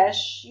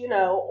Marrakesh,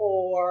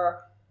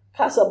 or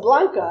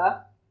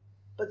Casablanca,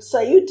 but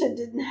Ceuta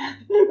didn't have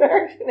an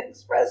American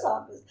Express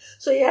office.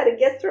 So you had to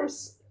get from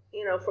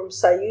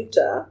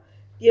Ceuta,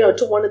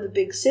 to one of the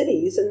big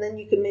cities, and then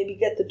you could maybe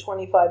get the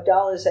 $25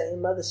 that your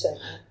mother sent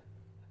you.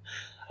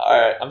 All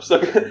right,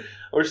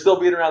 we're still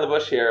beating around the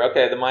bush here.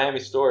 Okay, the Miami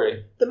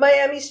story. The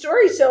Miami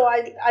story. So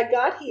I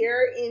got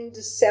here in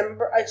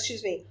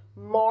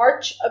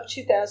March of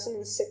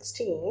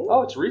 2016.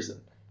 Oh, it's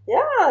recent.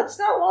 Yeah, it's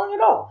not long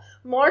at all.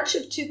 March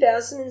of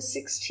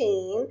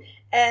 2016,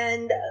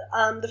 and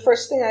the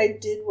first thing I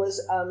did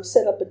was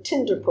set up a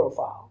Tinder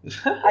profile.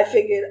 I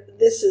figured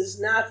this is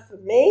not for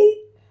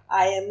me.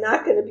 I am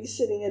not going to be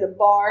sitting at a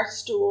bar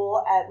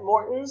stool at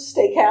Morton's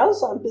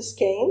Steakhouse on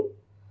Biscayne,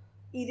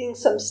 eating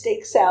some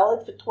steak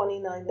salad for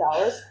 $29.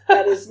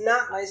 That is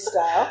not my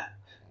style,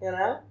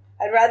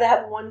 I'd rather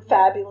have one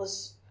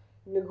fabulous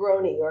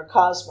Negroni or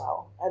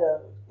Cosmo at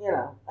a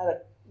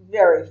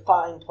very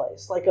fine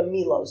place, like a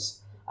Milos.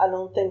 I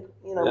don't think,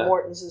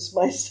 Morton's is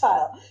my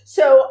style.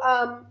 So,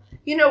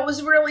 it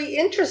was really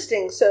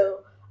interesting.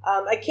 So,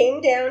 I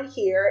came down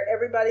here.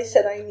 Everybody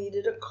said I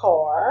needed a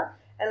car.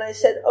 And I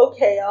said,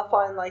 okay, I'll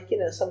find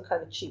some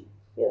kind of cheap,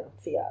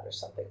 Fiat or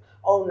something.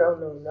 Oh,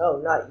 no,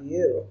 not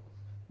you.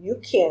 You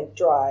can't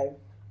drive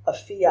a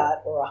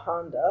Fiat or a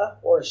Honda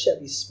or a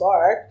Chevy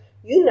Spark.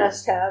 You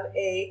must have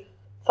a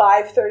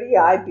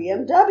 530i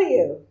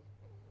BMW.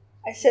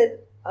 I said,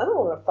 I don't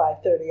want a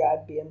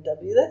 530i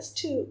BMW.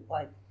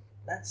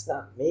 That's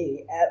not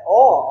me at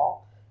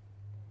all.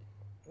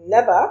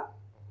 Never.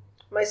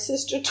 my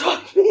sister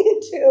talked me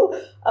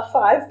into a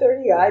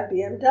 530i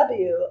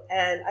BMW,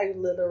 and I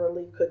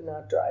literally could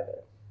not drive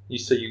it.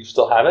 So you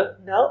still have it?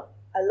 No,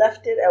 I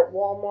left it at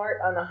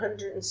Walmart on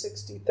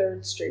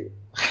 163rd Street.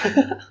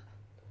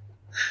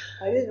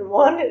 I didn't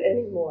want it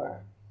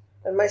anymore.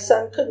 And my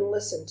son couldn't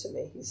listen to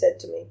me. He said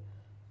to me,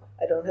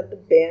 I don't have the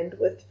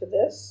bandwidth for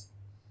this.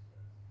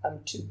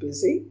 I'm too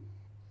busy.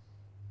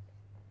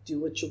 Do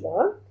what you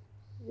want.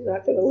 You're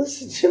not going to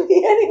listen to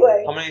me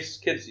anyway. How many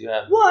kids do you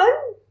have? One.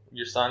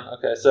 Your son?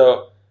 Okay,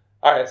 so,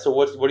 all right, so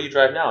what do you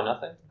drive now?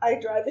 Nothing? I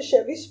drive a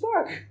Chevy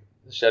Spark.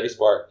 The Chevy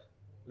Spark.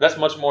 That's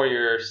much more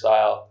your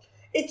style.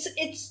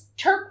 It's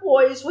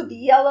turquoise with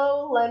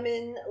yellow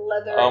lemon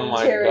leather Oh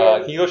my interior.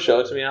 God. Can you go show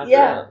it to me out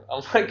there?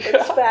 Oh my God.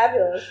 It's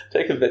fabulous.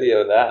 Take a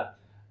video of that.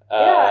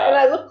 Yeah, and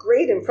I look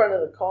great in front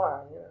of the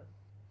car. You know.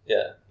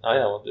 Yeah. Oh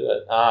yeah, we'll do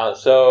it.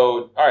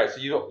 So, all right. So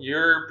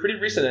you're pretty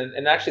recent,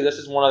 and actually, this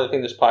is one other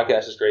thing this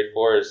podcast is great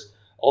for is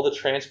all the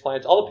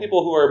transplants, all the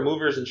people who are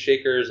movers and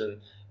shakers, and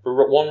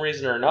for one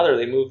reason or another,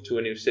 they move to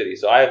a new city.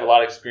 So I have a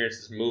lot of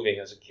experiences moving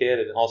as a kid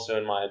and also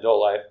in my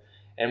adult life.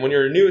 And when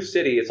you're in a new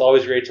city, it's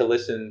always great to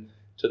listen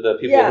to the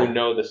people who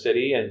know the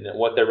city and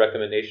what their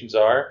recommendations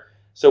are.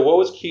 So what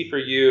was key for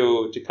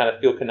you to kind of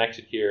feel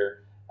connected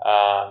here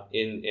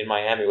in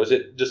Miami? Was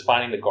it just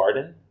finding the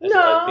garden? Being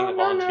a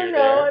volunteer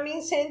there? I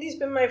mean, Sandy's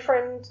been my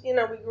friend. You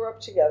know, we grew up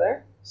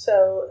together.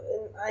 So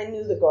I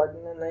knew the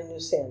garden and I knew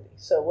Sandy.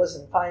 So it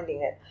wasn't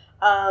finding it.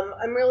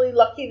 I'm really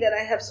lucky that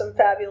I have some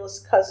fabulous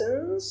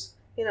cousins,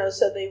 you know,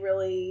 so they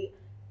really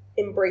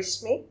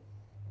embraced me.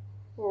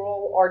 We're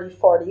all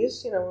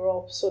arty-farties, you know, we're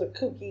all sort of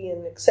kooky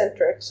and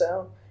eccentric,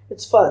 so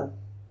it's fun.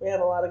 We have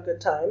a lot of good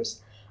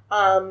times.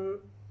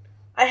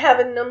 I have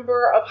a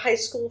number of high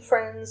school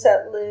friends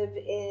that live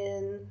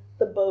in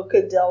the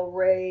Boca del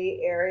Rey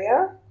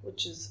area,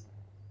 which is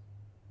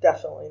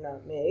definitely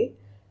not me.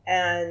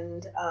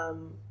 And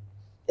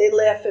they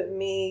laugh at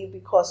me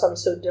because I'm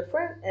so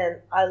different,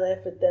 and I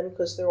laugh at them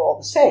because they're all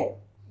the same.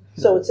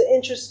 So it's an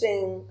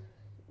interesting,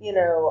 you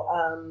know,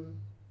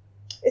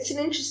 it's an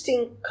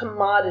interesting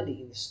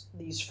commodity,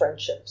 these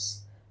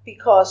friendships.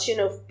 Because, you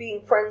know,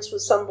 being friends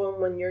with someone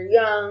when you're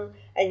young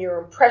and you're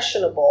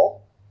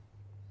impressionable,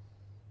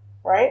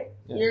 right?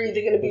 Yeah. You're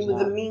either going to be with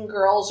the mean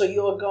girls or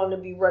you're going to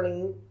be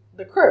running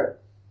the crew.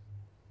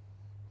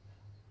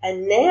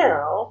 And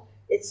now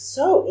it's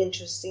so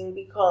interesting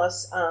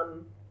because,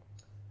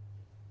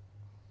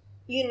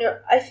 you know,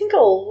 I think a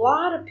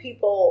lot of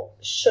people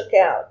shook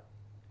out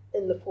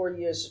in the 4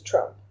 years of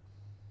Trump.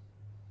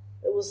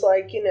 It was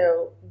like, you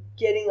know,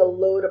 getting a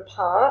load of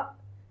pot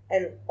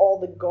and all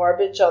the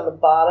garbage on the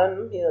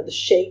bottom, you know, the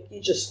shake,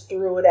 you just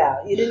threw it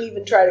out. You didn't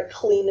even try to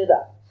clean it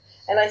up.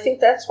 And I think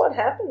that's what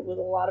happened with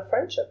a lot of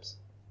friendships.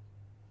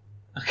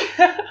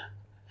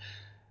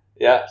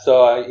 Yeah,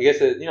 so I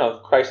guess, you know,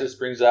 crisis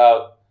brings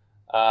out,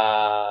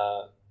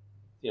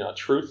 you know,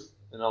 truth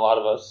in a lot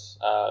of us.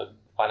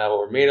 Find out what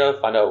we're made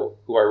of, find out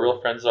who our real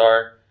friends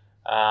are.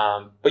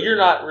 But you're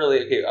not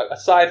really, okay,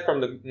 aside from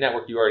the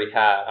network you already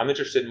have, I'm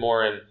interested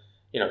more in,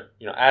 you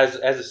know, as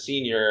a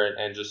senior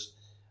and just,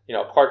 you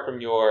know, apart from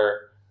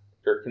your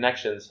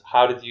connections,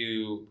 how did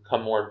you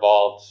become more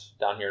involved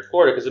down here in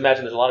Florida? Because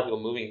imagine there's a lot of people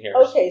moving here.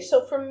 Okay,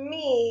 so for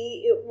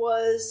me, it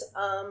was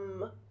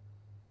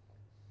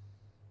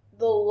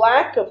the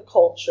lack of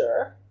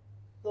culture,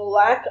 the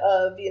lack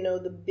of, you know,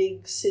 the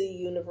big city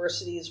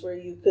universities where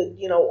you could,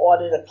 you know,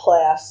 audit a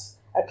class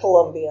at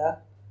Columbia.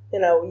 You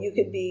know, you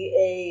could be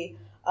a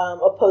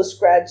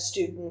post-grad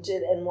student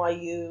at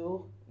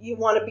NYU. You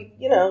want to be,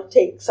 you know,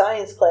 take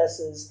science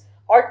classes,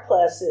 art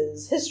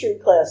classes, history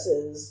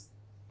classes,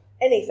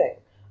 anything.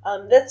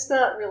 That's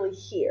not really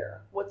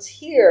here. What's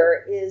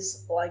here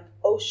is like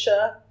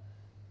OSHA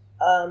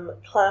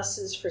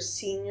classes for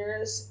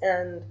seniors,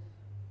 and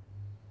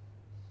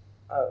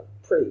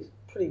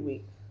pretty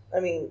weak. I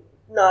mean,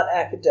 not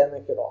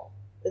academic at all.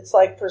 It's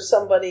like for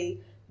somebody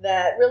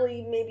that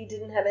really maybe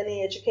didn't have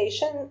any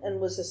education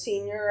and was a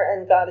senior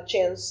and got a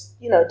chance,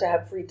 you know, to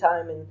have free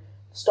time and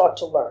start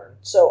to learn.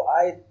 So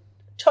I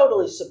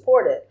totally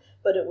support it,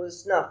 but it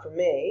was not for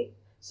me.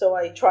 So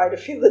I tried a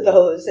few of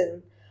those,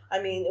 and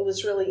I mean, it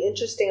was really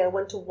interesting. I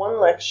went to one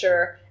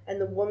lecture,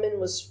 and the woman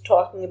was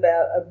talking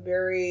about a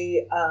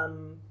very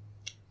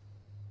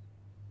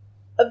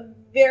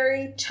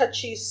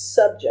touchy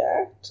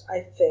subject. I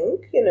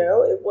think, you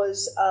know, it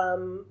was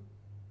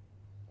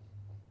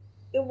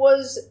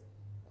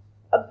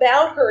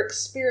about her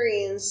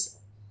experience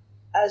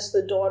as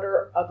the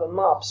daughter of a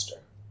mobster.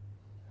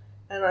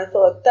 And I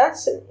thought,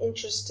 that's an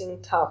interesting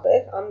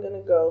topic. I'm going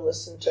to go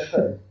listen to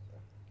her.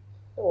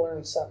 I'll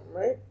learn something,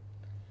 right?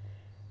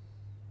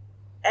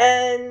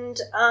 And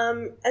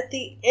at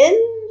the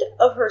end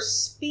of her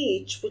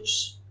speech,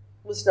 which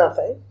was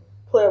nothing,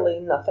 clearly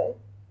nothing,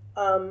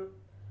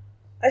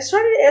 I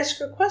started to ask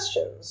her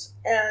questions,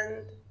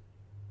 and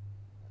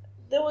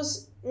there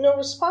was no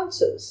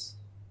responses.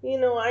 You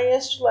know, I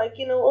asked her, like,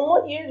 you know, in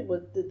what year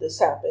did this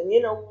happen?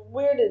 You know,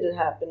 where did it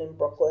happen in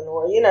Brooklyn?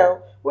 Or, you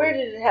know, where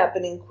did it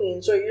happen in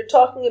Queens? Or you're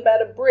talking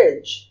about a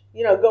bridge.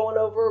 going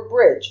over a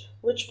bridge.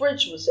 Which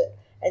bridge was it?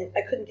 And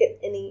I couldn't get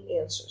any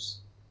answers.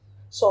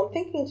 So I'm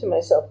thinking to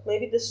myself,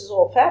 maybe this is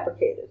all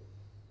fabricated.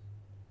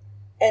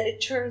 And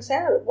it turns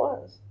out it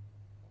was.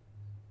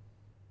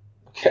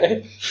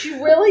 Okay. She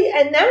really,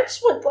 and that's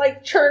what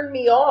turned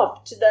me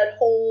off to that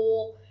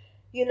whole,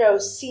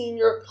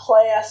 senior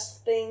class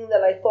thing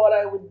that I thought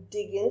I would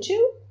dig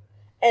into.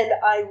 And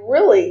I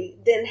really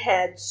then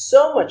had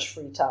so much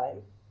free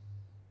time,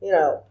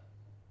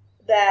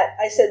 that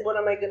I said, what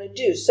am I going to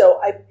do?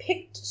 So I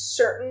picked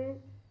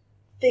certain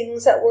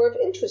things that were of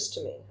interest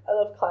to me. I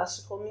love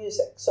classical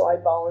music, so I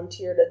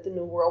volunteered at the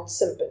New World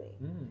Symphony,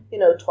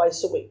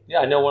 twice a week. Yeah,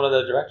 I know one of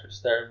the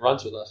directors there,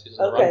 runs with us. He's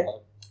in the Okay. Run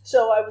Club.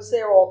 So I was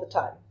there all the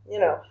time.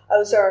 I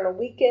was there on a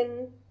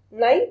weekend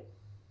night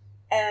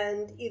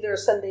and either a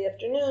Sunday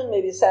afternoon,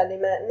 maybe a Saturday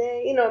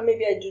matinee.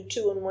 Maybe I do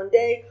 2 in one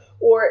day,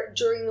 or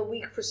during the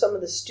week for some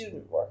of the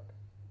student work.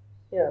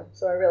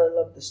 So I really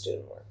love the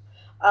student work.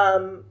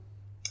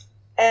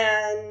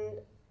 And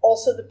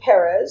also the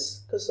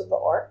Perez, because of the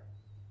art.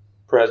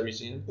 Perez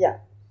Museum? Yeah.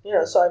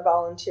 So I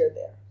volunteered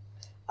there.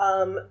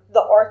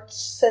 The Arts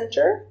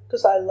Center,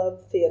 because I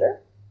love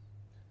theater.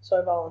 So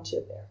I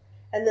volunteered there.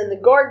 And then the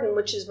garden,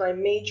 which is my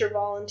major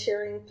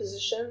volunteering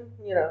position,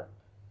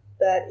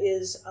 that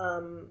is,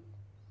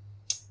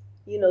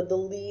 the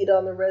lead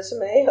on the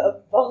resume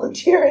of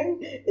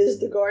volunteering is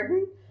the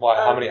garden. Why?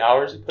 How many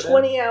hours you put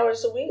 20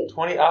 hours a week.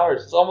 20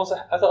 hours. It's almost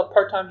a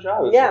part-time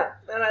job. Yeah,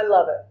 and I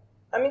love it.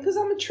 Because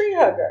I'm a tree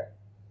hugger.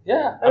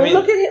 Yeah. I mean,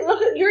 look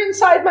at, you're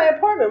inside my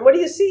apartment. What do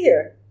you see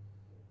here?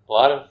 A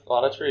lot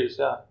of trees,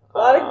 yeah. A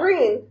lot of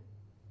green.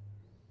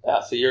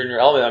 Yeah, so you're in your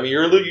element.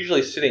 You're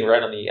usually sitting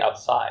right on the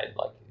outside.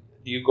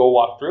 Do you go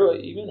walk through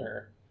it even,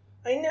 or?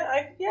 I know.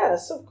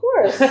 Yes, of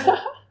course.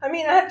 I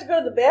have to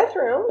go to the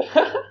bathroom,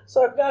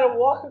 so I've got to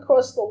walk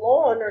across the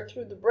lawn or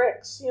through the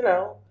bricks.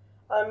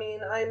 I'm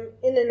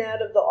in and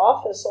out of the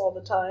office all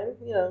the time.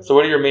 So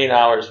what are your main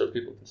hours so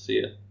people can see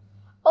you?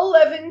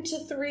 11 to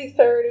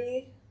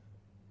 3:30.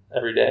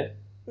 Every day?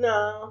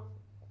 No,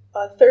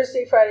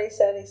 Thursday, Friday,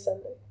 Saturday,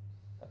 Sunday.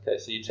 Okay,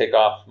 so you take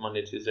off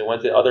Monday, Tuesday,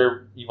 Wednesday.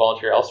 You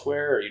volunteer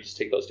elsewhere, or you just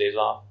take those days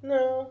off?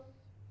 No.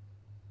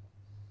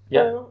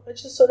 Yeah. No, I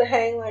just sort of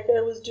hang like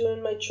I was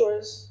doing my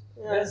chores.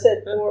 I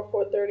said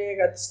 4:30. I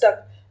got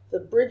stuck. The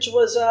bridge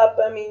was up.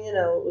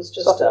 It was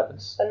just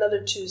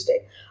another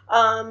Tuesday.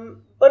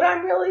 But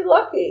I'm really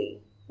lucky.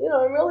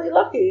 I'm really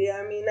lucky.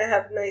 I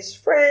have nice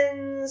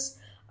friends.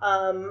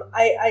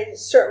 I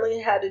certainly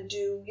had to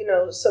do,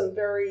 some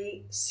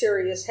very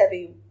serious,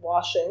 heavy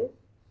washing.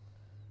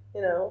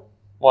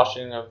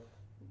 Washing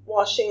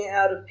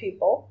out of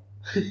people.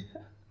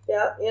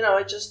 Yeah,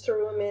 I just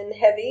threw them in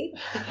heavy,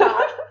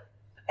 hot.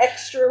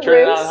 Extra Turn it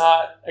rinse. on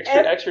hot.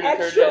 Extra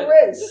detergent. Extra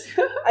rinse.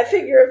 I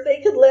figure if they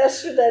could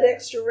last through that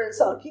extra rinse,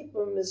 I'll keep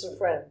them as a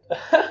friend.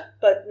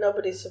 But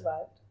nobody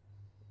survived.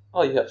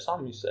 Oh, you have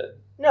some, you said.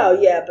 No,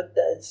 yeah, but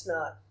it's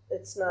not.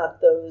 It's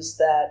not those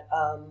that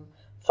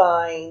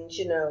find,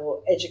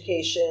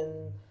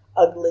 education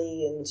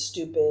ugly and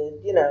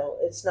stupid.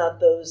 It's not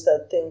those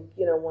that think,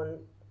 when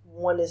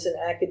one is an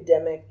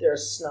academic, they're a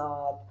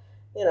snob.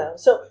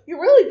 So you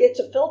really get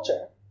to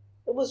filter.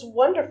 It was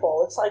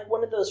wonderful. It's like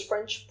one of those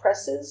French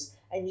presses,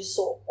 and you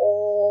saw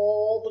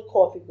all the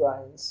coffee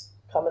grinds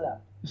coming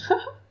up.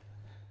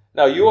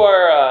 No,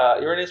 you're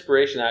an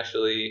inspiration,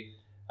 actually.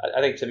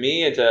 I think to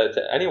me and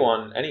to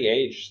anyone, any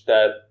age,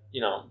 that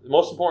the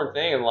most important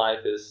thing in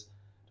life is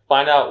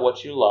find out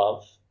what you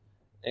love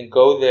and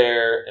go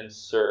there and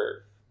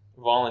serve,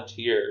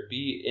 volunteer,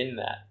 be in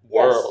that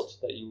world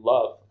that you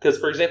love. Because,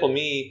 for example,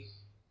 me,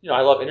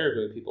 I love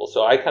interviewing people,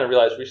 so I kind of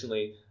realized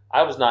recently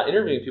I was not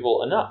interviewing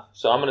people enough.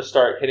 So I'm going to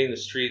start hitting the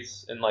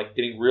streets and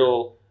getting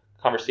real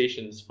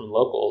conversations from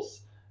locals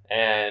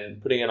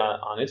and putting it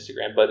on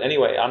Instagram. But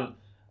anyway,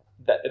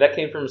 that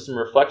came from some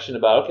reflection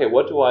about, okay,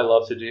 what do I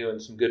love to do, and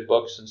some good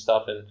books and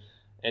stuff.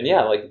 And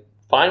yeah,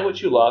 find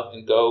what you love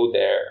and go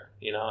there,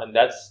 and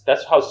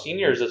that's how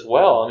seniors as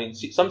well.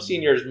 Some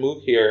seniors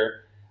move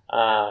here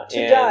to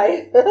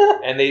die.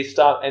 and they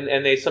stop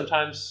and they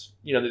sometimes,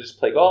 they just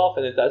play golf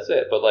and that's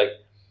it. But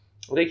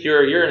I think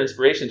you're an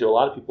inspiration to a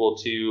lot of people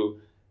to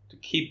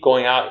keep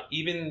going out.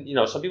 Even,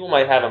 some people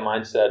might have a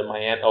mindset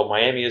of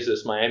Miami is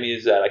this, Miami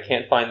is that. I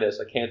can't find this,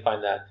 I can't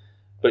find that.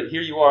 But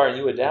here you are, and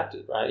you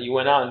adapted, right? You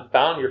went out and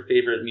found your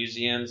favorite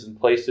museums and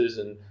places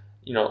and,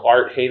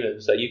 art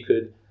havens that you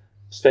could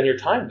spend your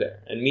time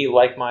there and meet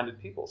like-minded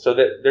people. So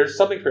that there's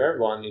something for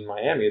everyone in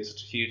Miami. It's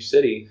such a huge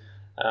city.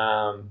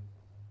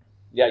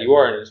 Yeah, you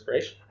are an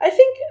inspiration. I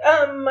think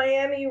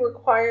Miami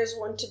requires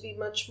one to be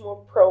much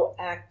more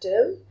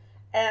proactive.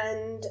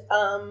 And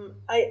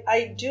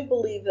I do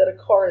believe that a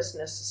car is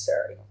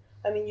necessary.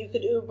 You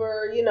could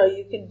Uber,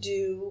 you could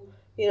do,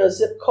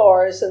 Zip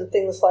cars and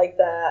things like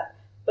that.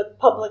 But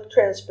public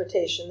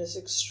transportation is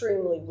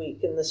extremely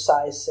weak in this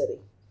size city.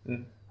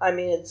 Mm.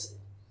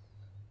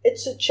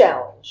 It's a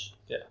challenge.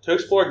 Yeah, to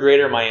explore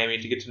Greater Miami,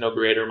 to get to know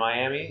Greater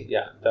Miami,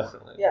 yeah,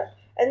 definitely. Yeah,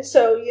 and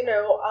so,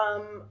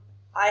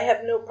 I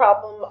have no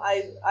problem.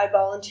 I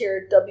volunteer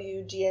at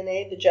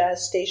WDNA, the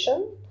jazz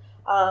station.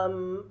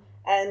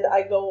 And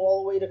I go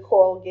all the way to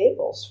Coral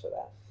Gables for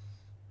that.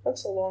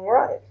 That's a long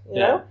ride, you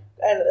know?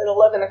 And at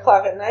 11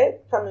 o'clock at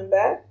night, coming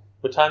back.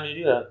 What time do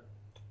you do that?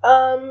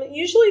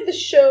 Usually the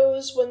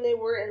shows when they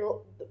were in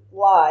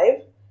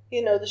live,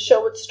 you know, the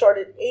show would start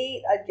at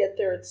 8. I'd get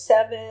there at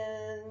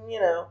 7, you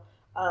know.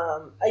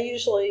 I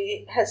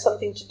usually had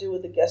something to do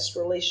with the guest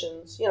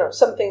relations, you know,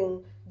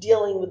 something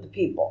dealing with the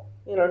people,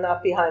 you know,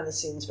 not behind the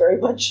scenes. Very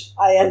much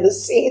I am the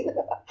scene.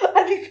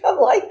 I become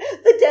like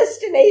the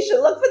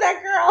destination. Look for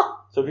that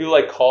girl. So people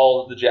like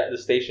call the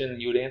station,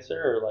 you would answer,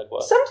 or like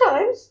what?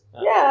 Sometimes,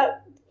 yeah.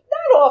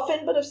 Not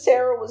often, but if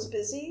Sarah was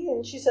busy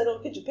and she said, oh,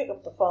 could you pick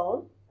up the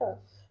phone?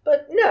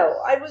 But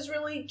no, I was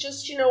really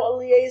just, you know, a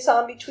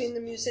liaison between the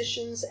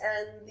musicians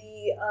and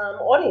the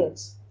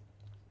audience.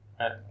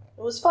 Right.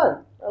 It was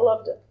fun. I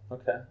loved it.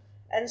 Okay.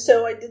 And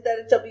so I did that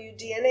at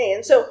WDNA.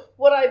 And so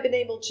what I've been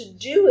able to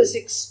do is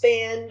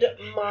expand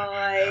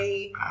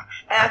my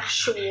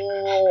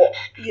actual,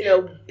 you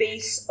know,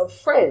 base of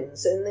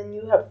friends. And then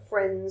you have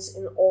friends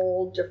in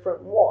all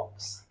different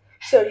walks.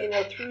 So, you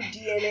know, through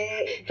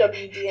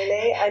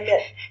WDNA, I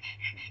met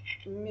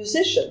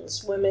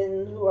musicians,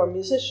 women who are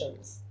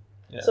musicians.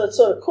 Yeah. So it's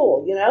sort of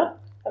cool, you know?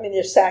 I mean,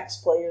 they're sax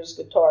players,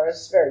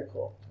 guitarists, very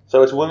cool.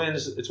 So it's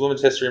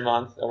Women's History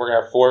Month, and we're going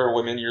to have 4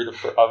 women. You're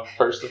the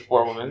first of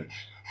 4 women.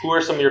 Who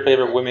are some of your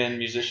favorite women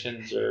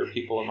musicians or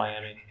people in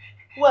Miami?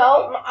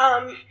 Well,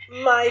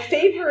 my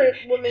favorite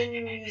woman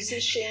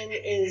musician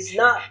is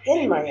not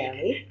in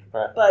Miami.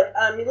 Right. But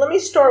let me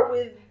start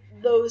with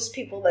those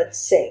people that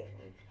sing.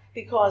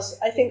 Because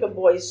I think a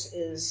voice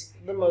is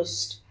the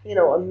most, you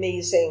know,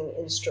 amazing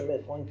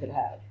instrument one could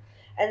have.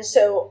 And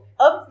so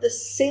of the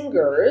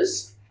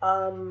singers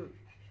on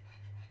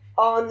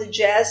the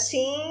jazz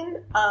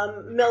scene,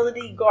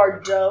 Melody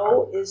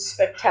Gardot is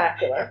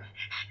spectacular.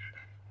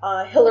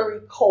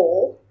 Hillary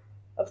Cole,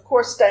 of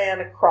course,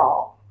 Diana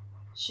Krall.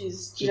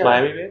 She's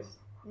Miami-based?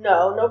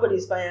 No,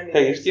 nobody's Miami-based.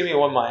 Hey, just give me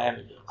one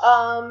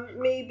Miami-based.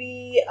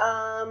 Maybe...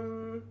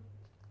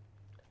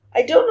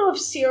 I don't know if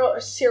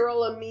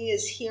Cyril Ami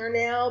is here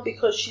now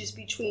because she's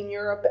between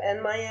Europe and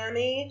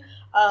Miami.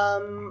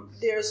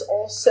 There's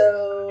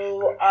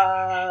also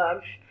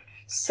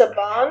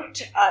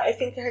Savant. I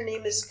think her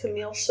name is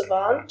Camille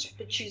Savant,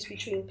 but she's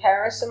between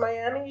Paris and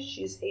Miami.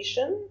 She's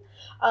Haitian.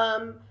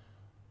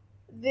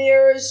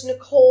 There's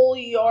Nicole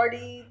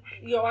Yardley.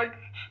 Do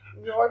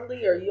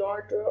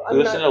you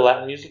listen to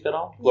Latin music at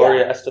all?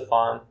 Gloria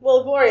Estefan.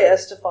 Well, Gloria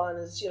Estefan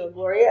is,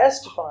 Gloria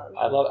Estefan.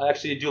 I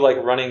actually do like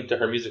running to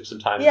her music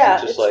sometimes. Yeah,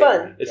 it's just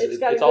fun.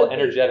 It's all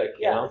energetic,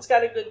 you know? It's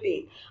got a good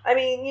beat. I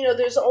mean,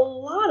 there's a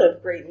lot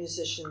of great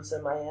musicians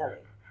in Miami.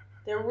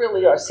 There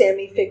really are.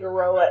 Sammy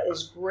Figueroa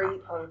is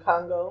great on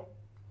Congo.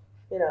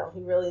 He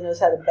really knows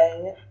how to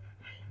bang it.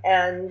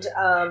 And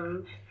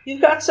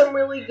you've got some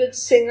really good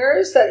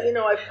singers that,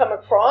 I've come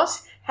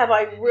across. Have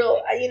I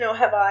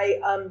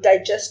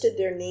digested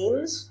their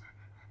names?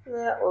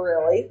 Not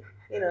really,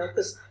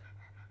 because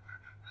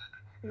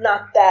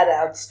not that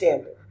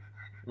outstanding.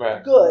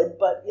 Right. Good,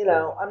 but,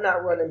 I'm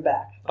not running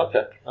back.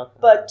 Okay.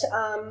 But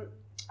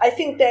I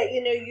think that,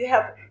 you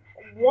have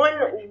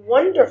one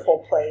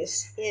wonderful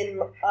place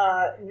in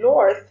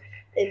north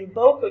in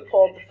Boca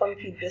called the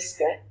Funky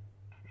Biscuit.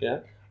 Yeah.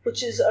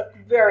 Which is a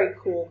very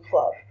cool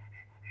club.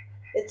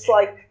 It's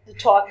like the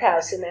Talk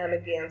House in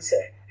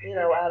Amagansett,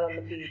 out on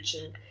the beach.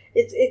 And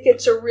it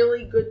gets a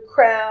really good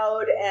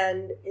crowd,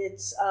 and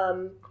it's,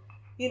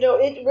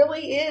 it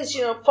really is,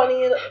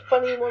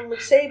 funny one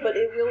would say, but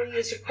it really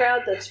is a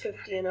crowd that's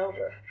 50 and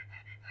over.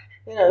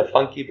 The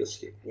Funky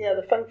Biscuit. Yeah,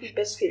 the Funky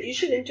Biscuit. You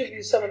should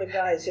interview some of the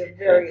guys. They're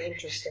very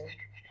interesting.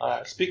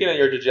 Speaking of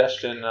your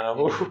digestion,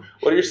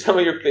 what are some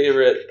of your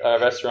favorite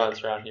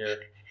restaurants around here?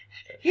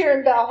 Here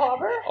in Bal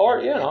Harbour?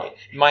 Or,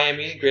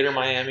 Miami, Greater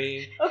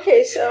Miami.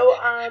 Okay, so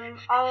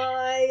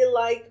I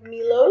like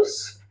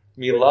Milos.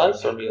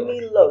 Milos or Milos?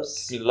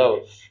 Milos.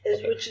 Milos.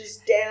 Okay. Which is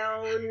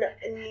down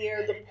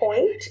near the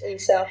Point in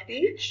South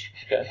Beach.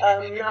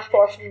 Okay. Not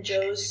far from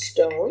Joe's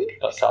Stone.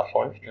 South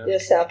Point. Yeah,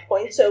 South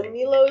Point. So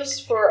Milos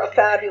for a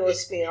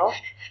fabulous meal.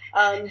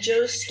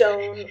 Joe's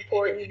Stone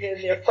for either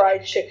their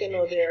fried chicken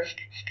or their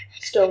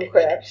stone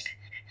crabs.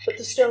 But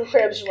the stone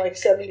crabs are like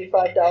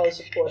 $75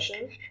 a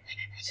portion.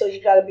 So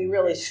you got to be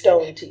really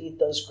stoned to eat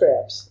those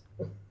crabs.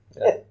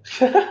 Yeah.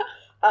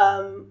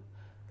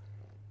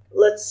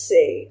 Let's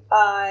see.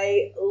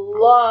 I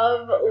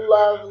love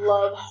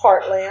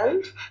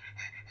Heartland,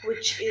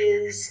 which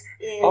is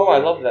in... Oh, I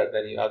love that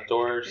venue.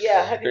 Outdoors.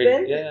 Yeah, have you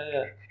been?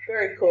 Yeah.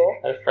 Very cool.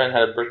 I had a friend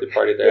had a birthday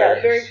party there.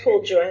 Yeah, very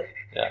cool joint.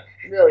 Yeah.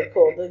 Really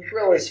cool. The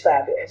grill is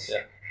fabulous.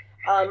 Yeah.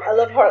 I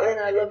love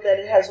Heartland. I love that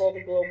it has all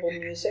the global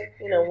music.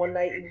 One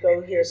night you go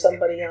hear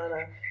somebody on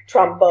a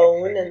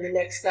trombone, and the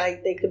next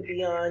night they could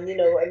be on,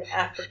 an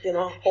African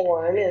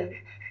horn, and,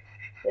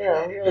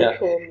 really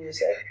cool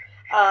music.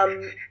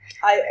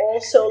 I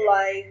also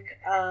like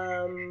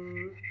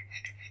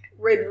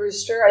Red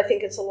Rooster. I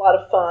think it's a lot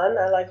of fun.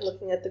 I like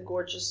looking at the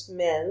gorgeous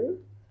men.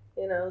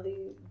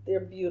 They're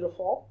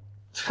beautiful.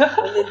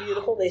 When they're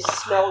beautiful, they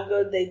smell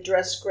good, they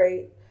dress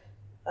great.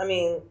 I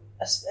mean,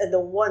 And the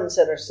ones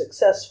that are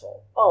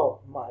successful. Oh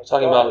my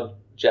Talking God. about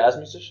jazz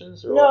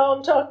musicians? Or No,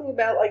 I'm talking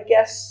about like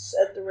guests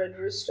at the Red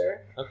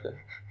Rooster. what? Okay.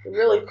 A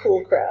really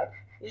cool crowd.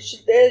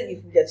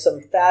 You can get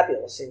some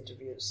fabulous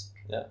interviews.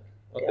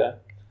 Okay. Yeah.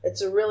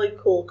 It's a really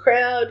cool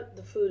crowd.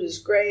 The food is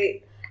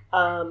great.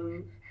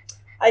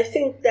 I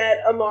think that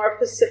Amar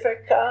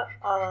Pacifica,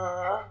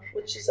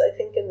 which is I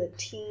think in the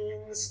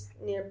teens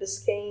near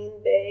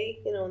Biscayne Bay,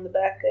 in the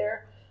back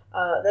there,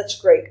 that's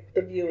great.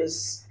 The view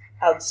is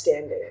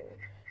outstanding.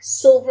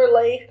 Silver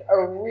Lake,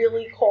 a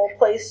really cool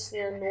place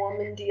near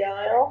Normandy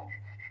Isle.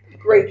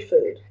 Great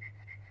food.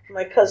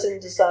 My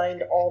cousin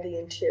designed all the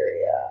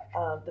interior,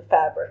 the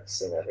fabrics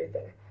and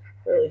everything.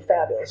 Really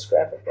fabulous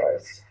graphic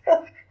artists.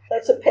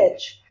 That's a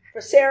pitch.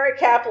 For Sarah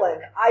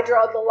Kaplan,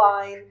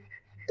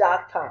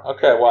 idrawtheline.com.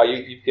 Okay, well,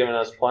 you've given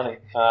us plenty.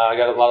 I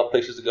got a lot of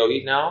places to go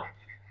eat now.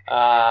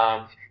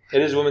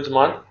 It is Women's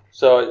Month,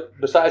 so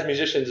besides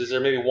musicians, is there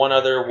maybe one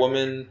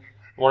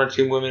or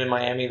two women in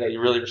Miami that you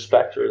really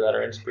respect or that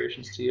are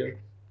inspirations to you?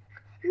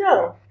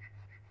 No.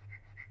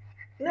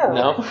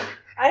 No?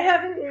 I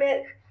haven't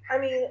met,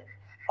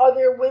 are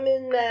there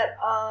women that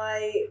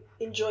I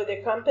enjoy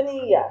their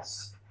company?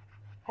 Yes.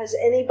 Has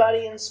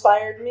anybody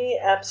inspired me?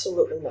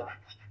 Absolutely not.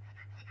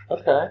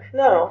 Okay.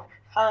 No.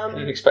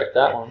 Didn't expect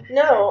that one.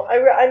 No,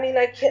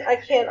 I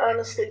can't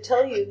honestly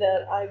tell you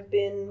that I've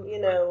been,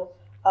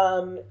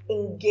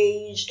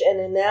 engaged and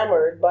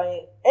enamored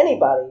by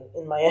anybody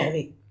in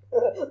Miami,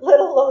 let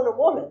alone a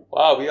woman.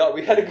 Wow, we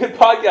had a good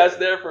podcast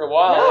there for a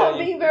while. No, I'm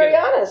being very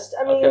honest.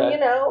 Okay.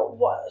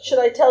 Should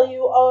I tell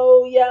you,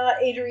 oh, yeah,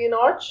 Adrienne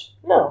Arch?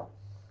 No.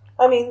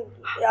 Am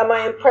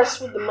I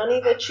impressed with the money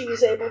that she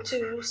was able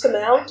to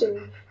surmount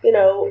and,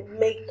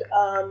 make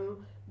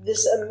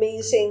this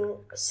amazing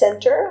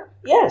center?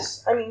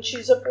 Yes.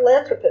 She's a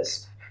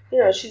philanthropist.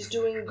 She's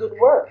doing good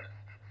work.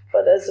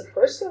 But as a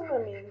person,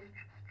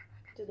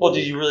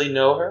 did you really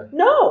know her?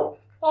 No.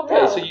 Okay,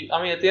 No. so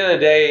at the end of the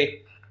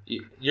day,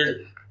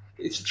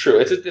 it's true.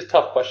 It's a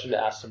tough question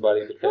to ask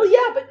somebody. Because, Well,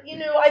 yeah, but,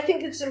 I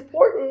think it's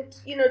important,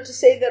 to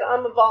say that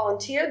I'm a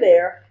volunteer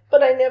there,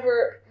 but I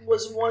never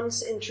was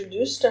once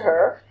introduced to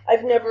her.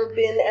 I've never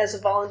been as a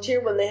volunteer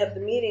when they have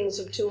the meetings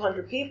of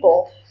 200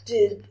 people.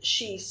 Did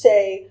she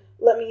say,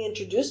 let me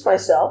introduce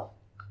myself?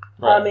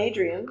 Right. I'm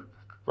Adrienne.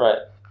 Right.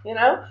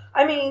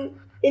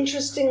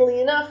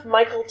 Interestingly enough,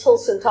 Michael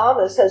Tilson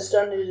Thomas has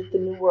done it at the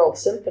New World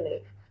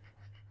Symphony.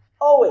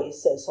 Always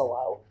says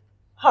hello.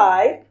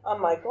 Hi, I'm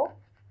Michael.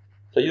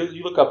 So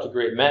you look up to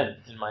great men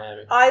in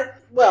Miami.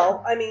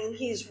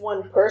 He's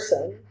one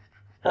person.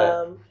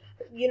 Right.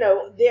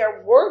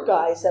 There were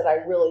guys that I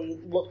really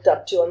looked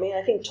up to.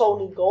 I think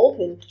Tony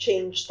Goldman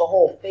changed the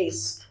whole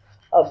face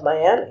of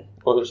Miami.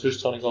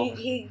 Who's Tony Goldman?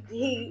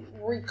 He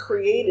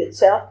recreated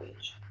South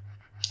Beach.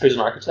 He's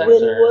an architect?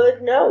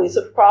 Wynwood? No, he's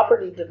a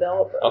property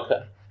developer.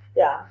 Okay.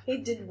 Yeah, he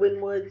did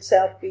Wynwood,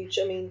 South Beach.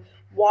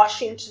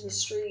 Washington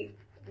Street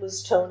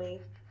was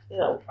Tony.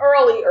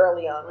 Early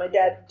on. My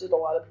dad did a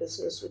lot of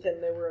business with him.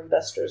 They were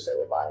investors. They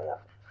were buying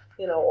up,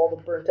 all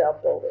the burnt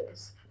out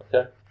buildings.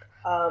 Okay.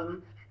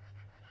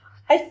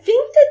 I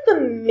think that the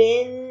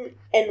men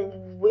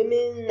and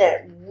women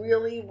that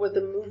really were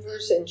the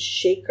movers and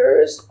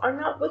shakers are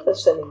not with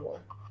us anymore.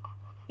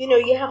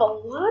 You have a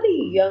lot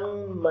of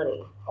young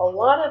money, a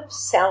lot of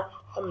South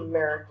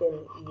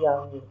American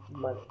young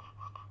money.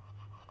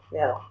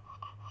 Now,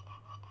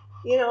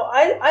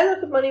 I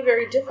look at money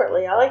very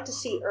differently. I like to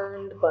see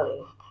earned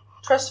money.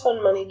 Trust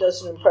fund money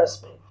doesn't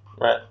impress me.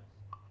 Right.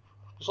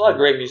 There's a lot of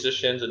great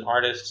musicians and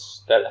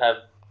artists that have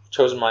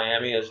chosen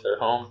Miami as their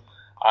home.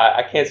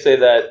 I can't say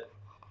that,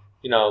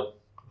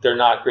 they're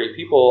not great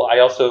people.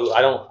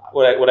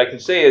 What I can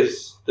say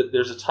is that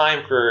there's a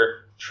time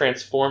for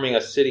transforming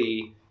a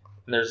city,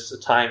 and there's a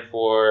time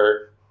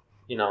for,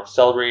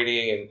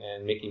 celebrating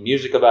and making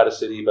music about a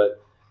city,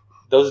 but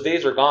those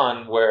days are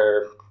gone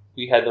where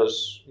we had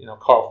those,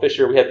 Carl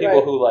Fisher, we had people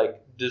Right. who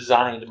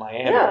designed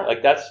Miami. Yeah.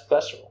 That's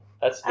special.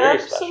 That's very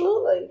special.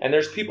 Absolutely. And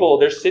there's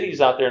cities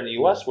out there in the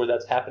U.S. where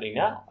that's happening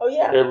now. Oh,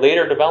 yeah. They're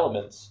later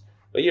developments.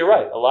 But you're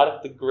right. A lot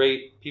of the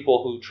great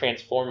people who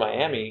transformed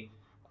Miami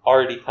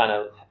already kind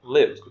of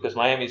lived because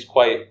Miami's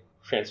quite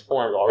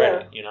transformed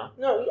already,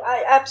 No,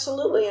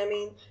 absolutely.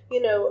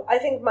 I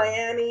think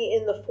Miami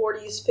in the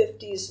 40s,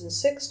 50s, and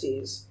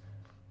 60s,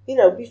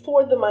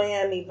 before the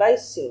Miami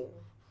Vice scene.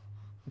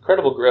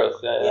 Incredible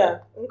growth. Yeah,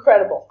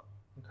 incredible.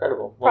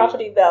 Incredible.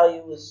 Property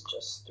value was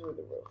just through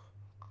the roof.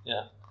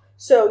 Yeah.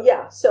 So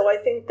I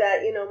think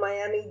that,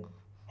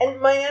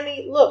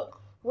 Miami, look,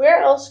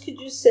 where else could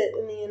you sit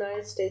in the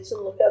United States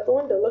and look out the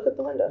window? Look at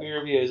the window.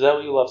 Your review, is that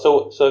what you love?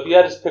 So if you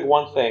had to pick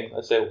one thing,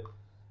 let's say,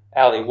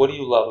 Allie, what do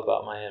you love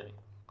about Miami?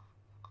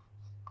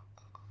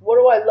 What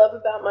do I love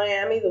about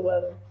Miami? The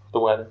weather. The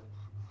weather.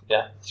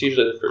 Yeah. It's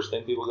usually the first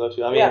thing people go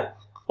to. Yeah.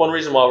 One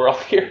reason why we're all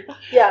here.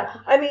 Yeah.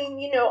 I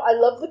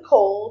love the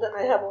cold and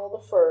I have all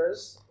the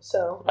furs,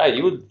 so. Right,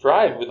 you would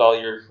thrive with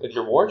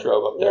your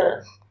wardrobe up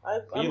there. Yeah.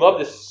 You love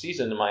this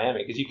season in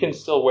Miami because you can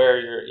still wear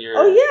your.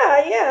 Oh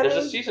yeah.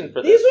 There's a season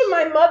for these this. were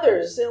my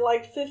mother's. They're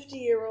like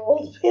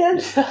 50-year-old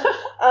pants.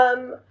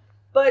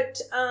 But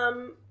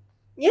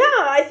yeah,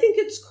 I think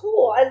it's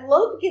cool. I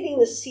love getting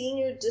the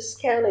senior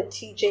discount at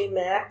TJ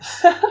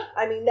Maxx.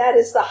 I mean, that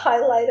is the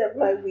highlight of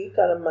my week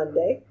on a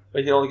Monday.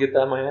 But you only get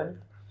that in Miami?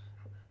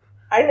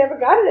 I never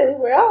got it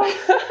anywhere else.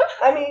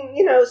 I mean,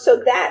 so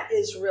that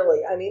is really,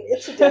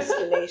 it's a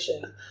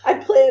destination. I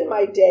plan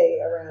my day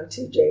around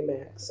TJ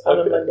Maxx on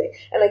a Monday,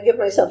 and I give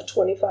myself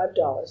 $25.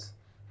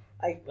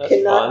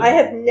 That's fun. I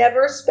have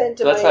never spent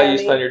in That's Miami. how you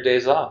spend your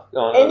days off.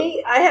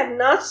 I have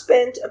not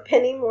spent a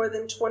penny more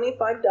than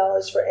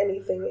 $25 for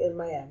anything in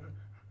Miami.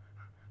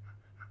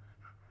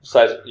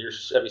 Besides your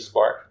Chevy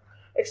Spark?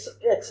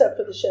 Except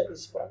for the Chevy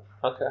Spark.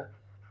 Okay.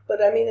 But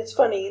it's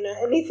funny,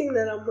 anything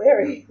that I'm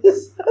wearing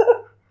is...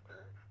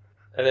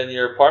 And then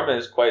your apartment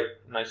is quite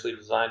nicely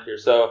designed here.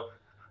 So,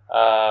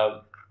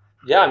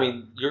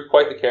 you're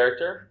quite the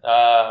character.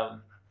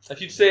 If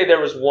you'd say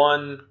there was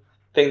one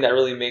thing that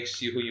really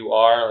makes you who you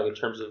are, like in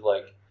terms of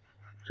like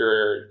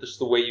just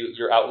the way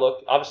your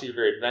outlook. Obviously, you're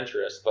very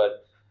adventurous,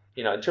 but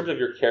in terms of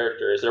your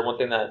character, is there one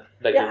thing that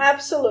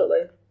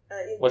absolutely.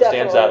 What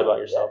stands out about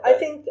yourself? I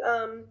think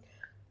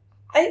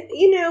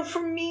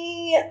for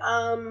me,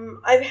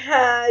 I've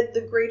had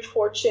the great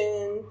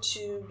fortune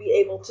to be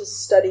able to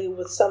study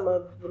with some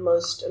of the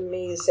most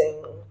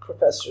amazing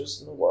professors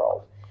in the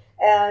world.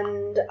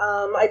 And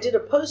I did a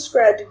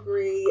postgrad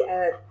degree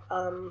at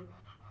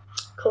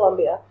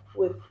Columbia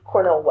with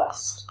Cornell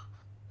West.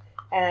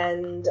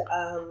 And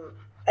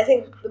I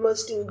think the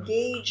most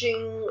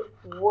engaging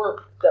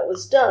work that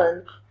was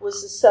done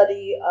was the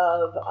study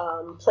of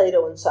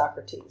Plato and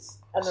Socrates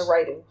and the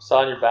writing.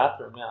 Saw in your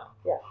bathroom, yeah.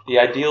 Yeah. The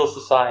ideal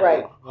society.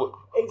 Right.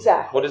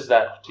 Exactly. What is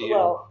that to you?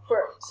 Well,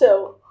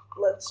 so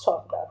let's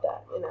talk about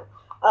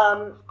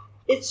that.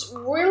 It's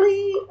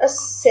really a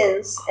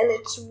sense, and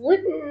it's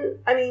written.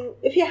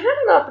 If you have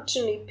an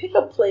opportunity, pick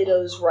up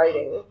Plato's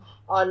writing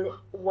on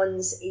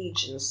one's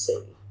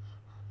agency.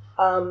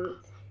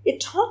 It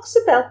talks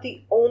about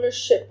the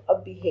ownership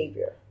of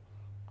behavior,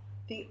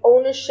 the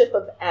ownership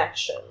of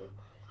action.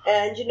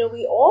 And,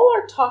 we all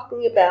are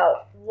talking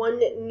about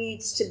one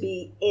needs to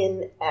be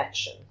in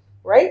action,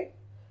 right?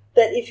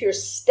 That if you're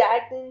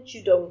stagnant,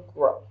 you don't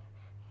grow.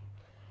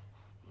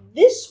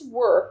 This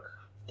work,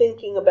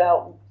 thinking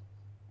about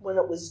when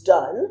it was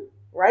done,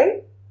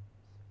 right?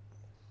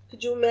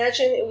 Could you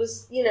imagine it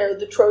was,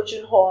 the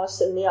Trojan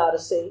horse and the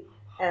Odyssey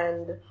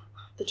and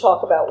the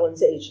talk about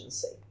one's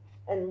agency.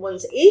 And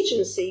one's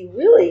agency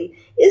really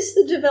is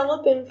the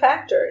developing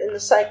factor in the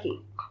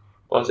psyche.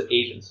 One's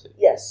agency.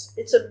 Yes.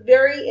 It's a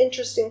very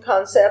interesting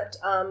concept.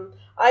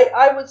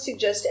 I would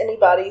suggest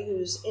anybody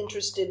who's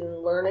interested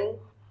in learning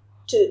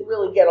to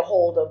really get a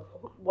hold of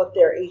what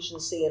their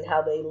agency and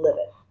how they live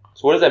it.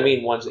 So what does that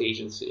mean, one's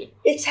agency?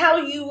 It's how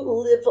you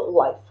live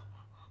life.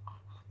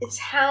 It's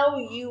how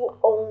you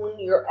own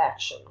your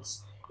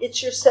actions.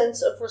 It's your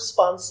sense of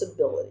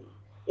responsibility.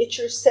 It's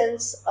your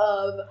sense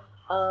of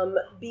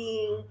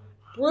being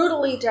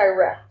brutally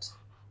direct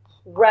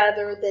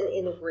rather than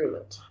in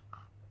agreement.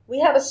 We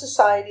have a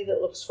society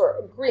that looks for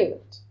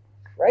agreement,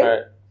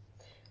 right?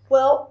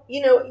 Well,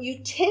 you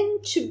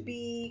tend to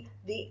be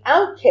the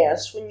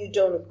outcast when you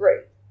don't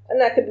agree. And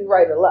that could be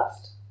right or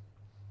left,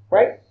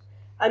 right?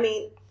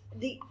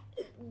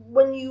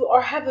 When you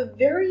have a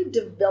very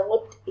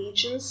developed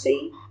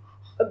agency,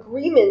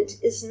 agreement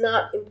is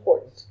not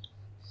important.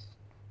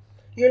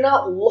 You're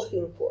not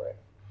looking for it.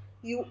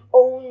 You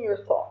own your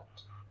thought.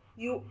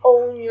 You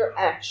own your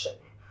action.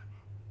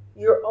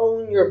 You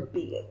own your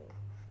being.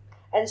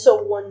 And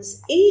so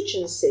one's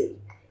agency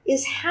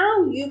is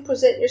how you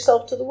present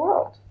yourself to the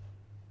world.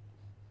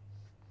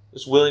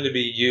 Just willing to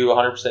be you,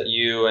 100%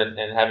 you, and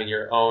having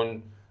your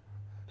own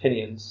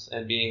opinions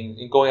and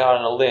going out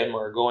on a limb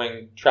or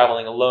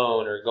traveling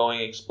alone or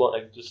going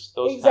exploring, just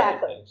those kind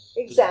of things.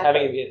 Exactly. Just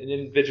having an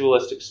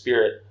individualistic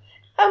spirit.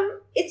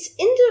 It's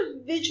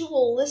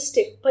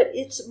individualistic, but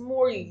it's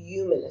more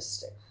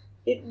humanistic.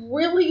 It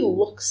really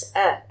looks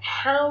at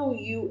how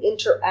you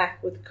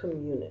interact with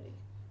community.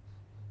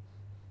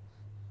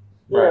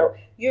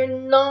 You're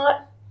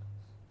not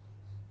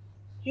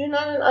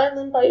an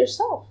island by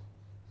yourself.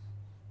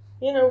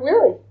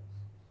 Really.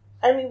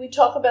 We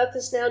talk about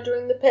this now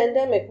during the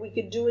pandemic. We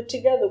could do it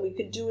together.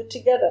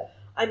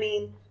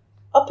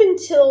 Up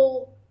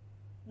until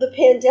the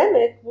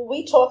pandemic, were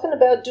we talking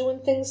about doing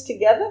things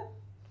together?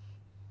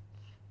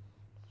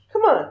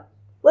 Come on,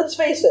 let's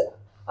face it.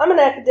 I'm an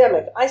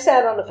academic. I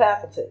sat on the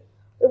faculty.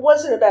 It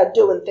wasn't about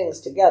doing things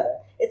together.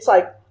 It's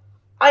like,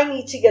 I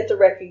need to get the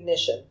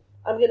recognition.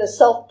 I'm going to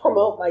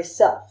self-promote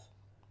myself.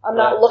 I'm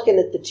not looking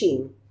at the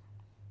team.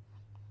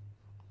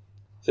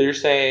 So you're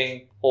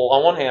saying, well,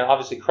 on one hand,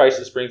 obviously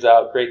crisis brings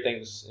out great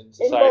things in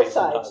society. In both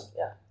sides,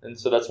 yeah. And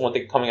so that's one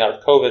thing coming out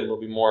of COVID, we'll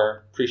be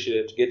more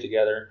appreciative to get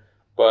together.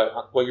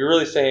 But what you're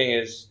really saying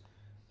is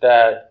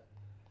that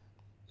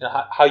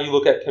how you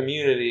look at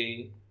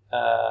community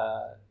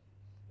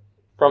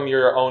from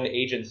your own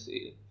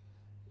agency,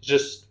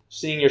 just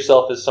seeing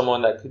yourself as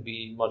someone that could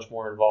be much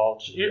more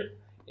involved.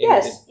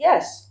 Yes.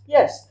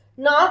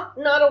 Not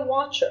a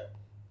watcher.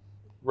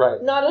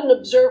 Right. Not an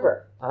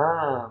observer. A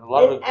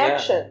lot in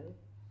action.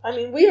 I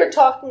mean, we are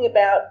talking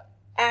about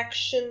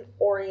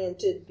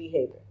action-oriented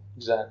behavior.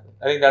 Exactly.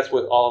 I think that's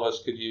what all of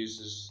us could use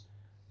is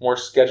more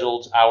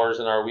scheduled hours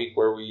in our week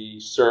where we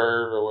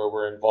serve or where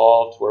we're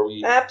involved, where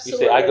we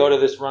Absolutely. say, I go to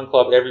this run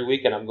club every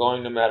week and I'm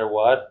going no matter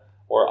what,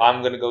 or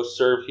I'm going to go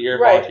serve here,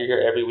 Right. volunteer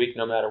here every week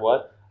no matter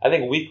what. I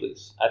think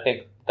weeklies. I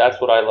think that's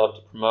what I love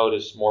to promote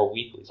is more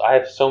weeklies. I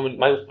have so many,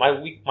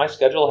 my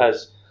schedule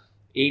has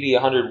 80,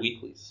 100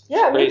 weeklies.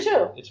 Yeah, It's me crazy.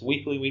 too. It's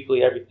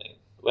weekly everything.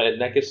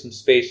 And that gives some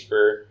space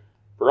for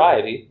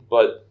variety,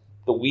 but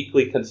the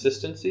weekly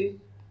consistency,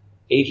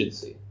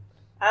 agency.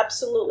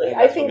 Absolutely. And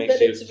I that's what think makes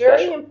that you it's very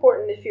special.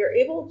 important if you're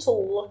able to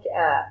look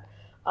at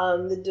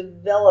the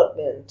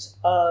development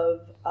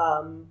of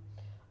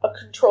a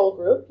control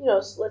group. You know,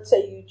 so let's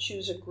say you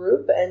choose a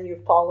group and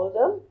you follow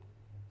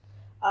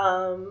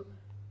them.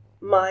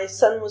 My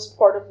son was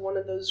part of one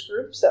of those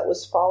groups that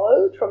was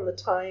followed from the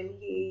time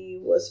he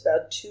was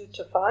about 2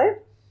 to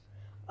 5.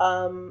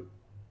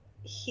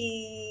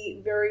 He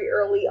very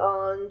early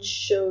on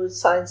showed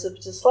signs of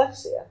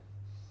dyslexia,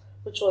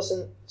 which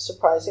wasn't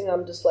surprising.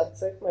 I'm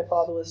dyslexic. My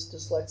father was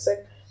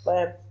dyslexic. I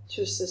have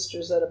 2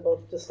 sisters that are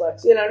both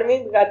dyslexic. You know what I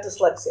mean? We got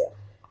dyslexia.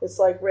 It's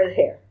like red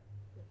hair.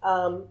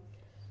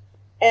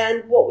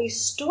 And what we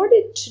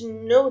started to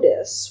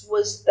notice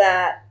was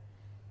that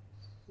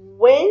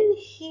when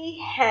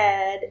he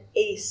had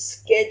a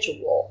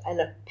schedule and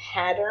a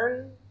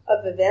pattern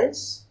of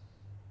events,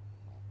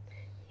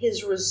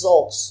 his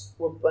results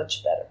were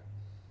much better.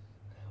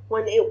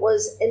 When it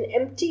was an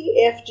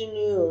empty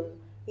afternoon,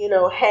 you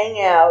know,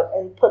 hang out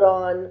and put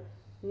on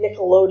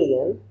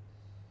Nickelodeon,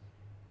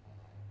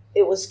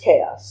 it was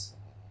chaos.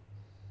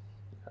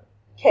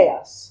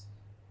 Chaos.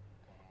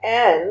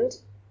 And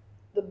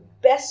the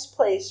best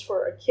place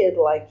for a kid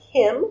like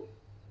him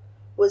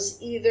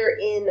was either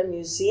in a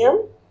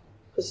museum,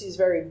 because he's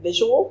very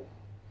visual,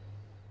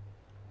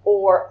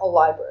 or a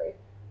library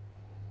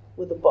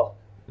with a book,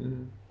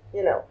 you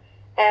know.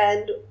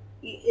 And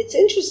it's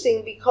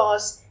interesting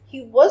because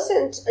he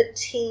wasn't a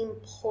team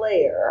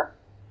player,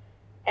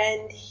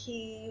 and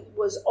he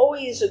was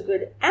always a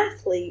good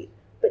athlete,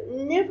 but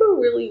never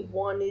really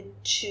wanted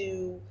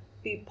to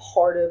be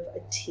part of a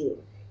team.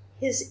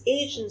 His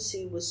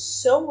agency was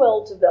so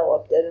well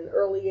developed at an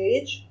early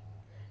age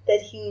that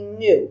he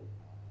knew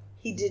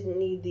he didn't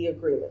need the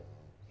agreement.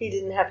 He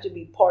didn't have to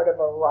be part of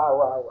a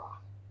rah-rah-rah.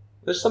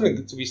 There's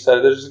something to be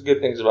said. There's good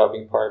things about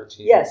being part of a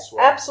team. Yes, as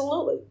well.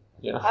 absolutely.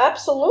 You know,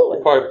 Absolutely.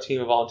 you're part of a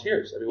team of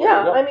volunteers everywhere you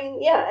Yeah, go. I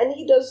mean, yeah, and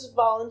he does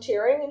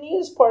volunteering, and he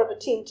is part of a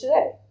team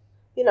today.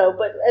 You know,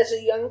 but as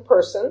a young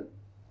person,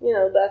 you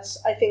know,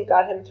 that's, I think,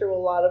 got him through a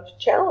lot of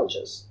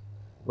challenges.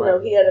 You know,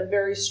 he had a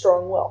very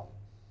strong will.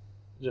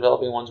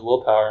 Developing one's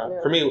willpower.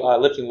 Yeah. For me,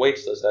 lifting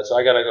weights does that. So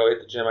I got to go hit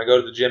the gym. I go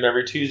to the gym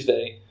every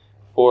Tuesday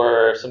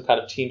for some kind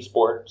of team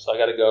sport. So I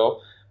got to go.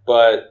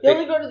 But You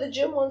only go to the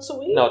gym once a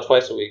week? no,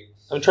 twice a week.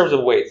 In terms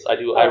of weights, I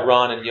Oh.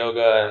 run and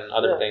yoga and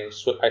other Yeah.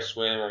 things. I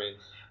swim. I mean,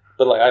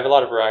 but like I have a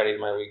lot of variety in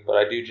my week. But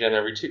I do gym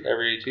every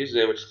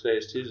Tuesday, which today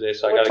is Tuesday.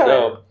 So I What got to time?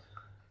 go.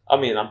 I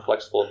mean, I'm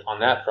flexible on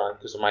that front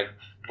because my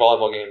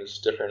volleyball game is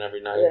different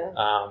every night.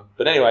 Yeah.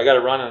 But anyway, I got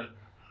to run. And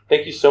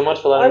thank you so much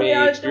for letting me it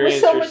was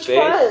experience so your much space.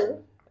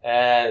 fun.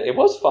 And it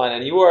was fun,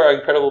 and you are an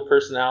incredible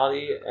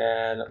personality,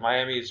 and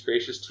Miami is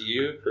gracious to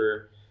you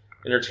for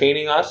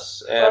entertaining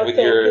us and Oh, with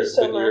thank your you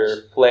so your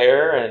much.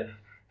 flair, and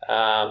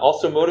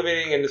also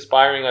motivating and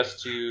inspiring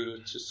us to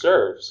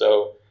serve.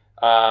 So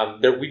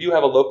we do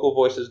have a Local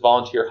Voices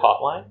volunteer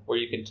hotline where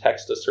you can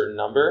text a certain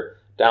number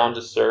down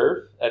to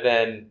serve, and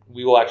then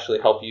we will actually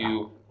help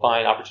you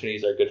find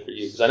opportunities that are good for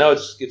you. Because I know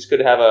it's good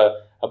to have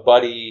a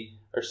buddy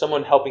or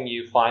someone helping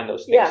you find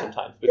those things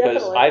sometimes. Because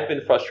definitely. I've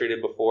been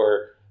frustrated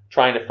before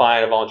trying to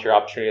find a volunteer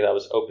opportunity that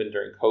was open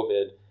during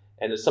COVID.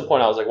 And at some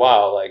point I was like,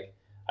 wow, like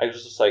I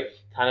was just like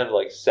kind of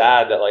like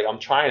sad that like I'm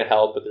trying to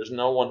help, but there's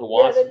no one who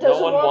wants that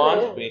doesn't want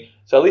wants me.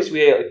 So at least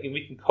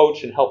we can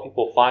coach and help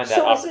people find that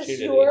So opportunity.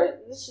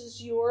 this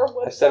is your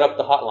website? I set up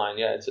the hotline.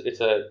 Yeah, it's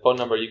a phone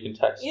number you can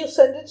text. You'll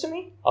send it to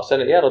me? I'll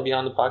send it. Yeah, it'll be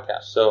on the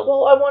podcast. So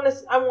Well, I want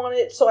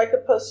it so I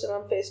could post it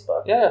on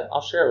Facebook. yeah,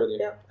 I'll share it with you.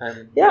 Yeah.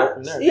 And Yeah. go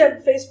from there. You have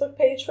a Facebook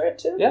page for it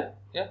too? Yeah.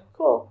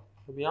 Cool.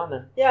 It'll be on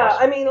there. Yeah,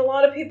 Awesome. I mean, a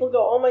lot of people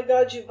go, "Oh my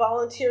God, you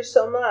volunteer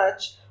so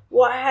much.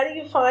 Well, how do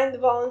you find the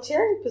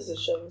volunteering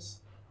positions?"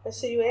 I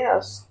say, "You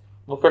ask."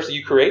 Well, first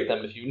you create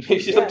them if you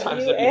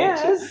sometimes you if you need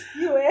to. ask.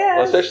 You ask.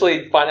 Well,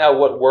 especially find out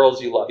what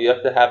worlds you love. You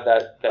have to have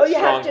that you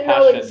strong have to know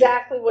passion.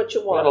 exactly what you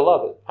You want. gotta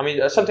love it. I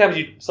mean, sometimes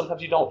you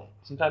don't.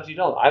 Sometimes you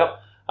don't.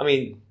 I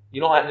mean, you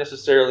don't have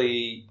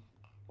necessarily.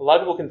 A lot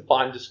of people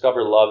can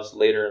discover loves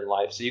later in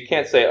life. So you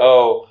can't say,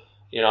 oh,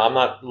 I'm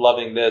not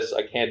loving this.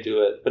 I can't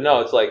do it. But no,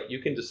 it's like you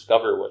can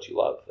discover what you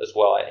love as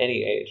well at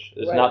any age.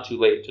 It's Right. not too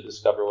late to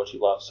discover what you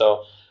love.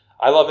 So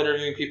I love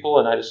interviewing people,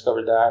 and I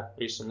discovered that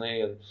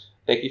recently. And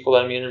thank you for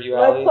letting me interview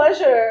My Ali.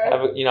 pleasure.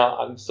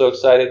 I'm so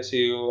excited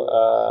to,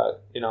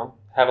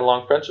 have a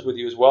long friendship with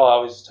you as well. I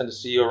always tend to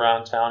see you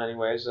around town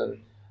anyways,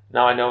 and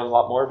now I know a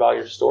lot more about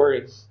your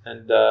story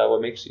and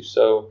what makes you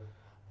so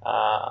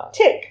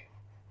Tick.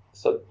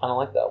 So I don't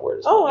like that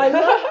word. Oh, I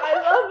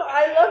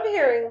love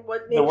hearing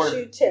what makes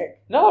you tick.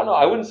 No,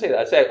 I wouldn't say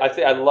that. I'd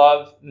say I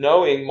love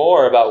knowing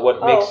more about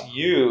what makes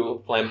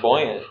you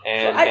flamboyant.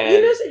 And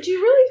do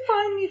you really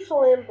find me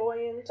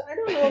flamboyant? I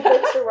don't know if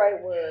that's the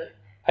right word.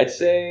 I'd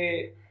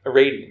say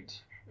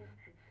radiant.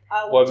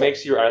 What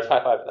makes you? Let's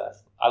high five that.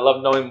 I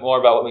love knowing more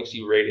about what makes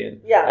you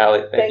radiant. Yeah,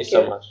 Allie, thank you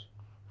so much.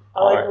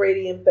 I like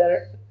radiant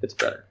better. It's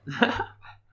better.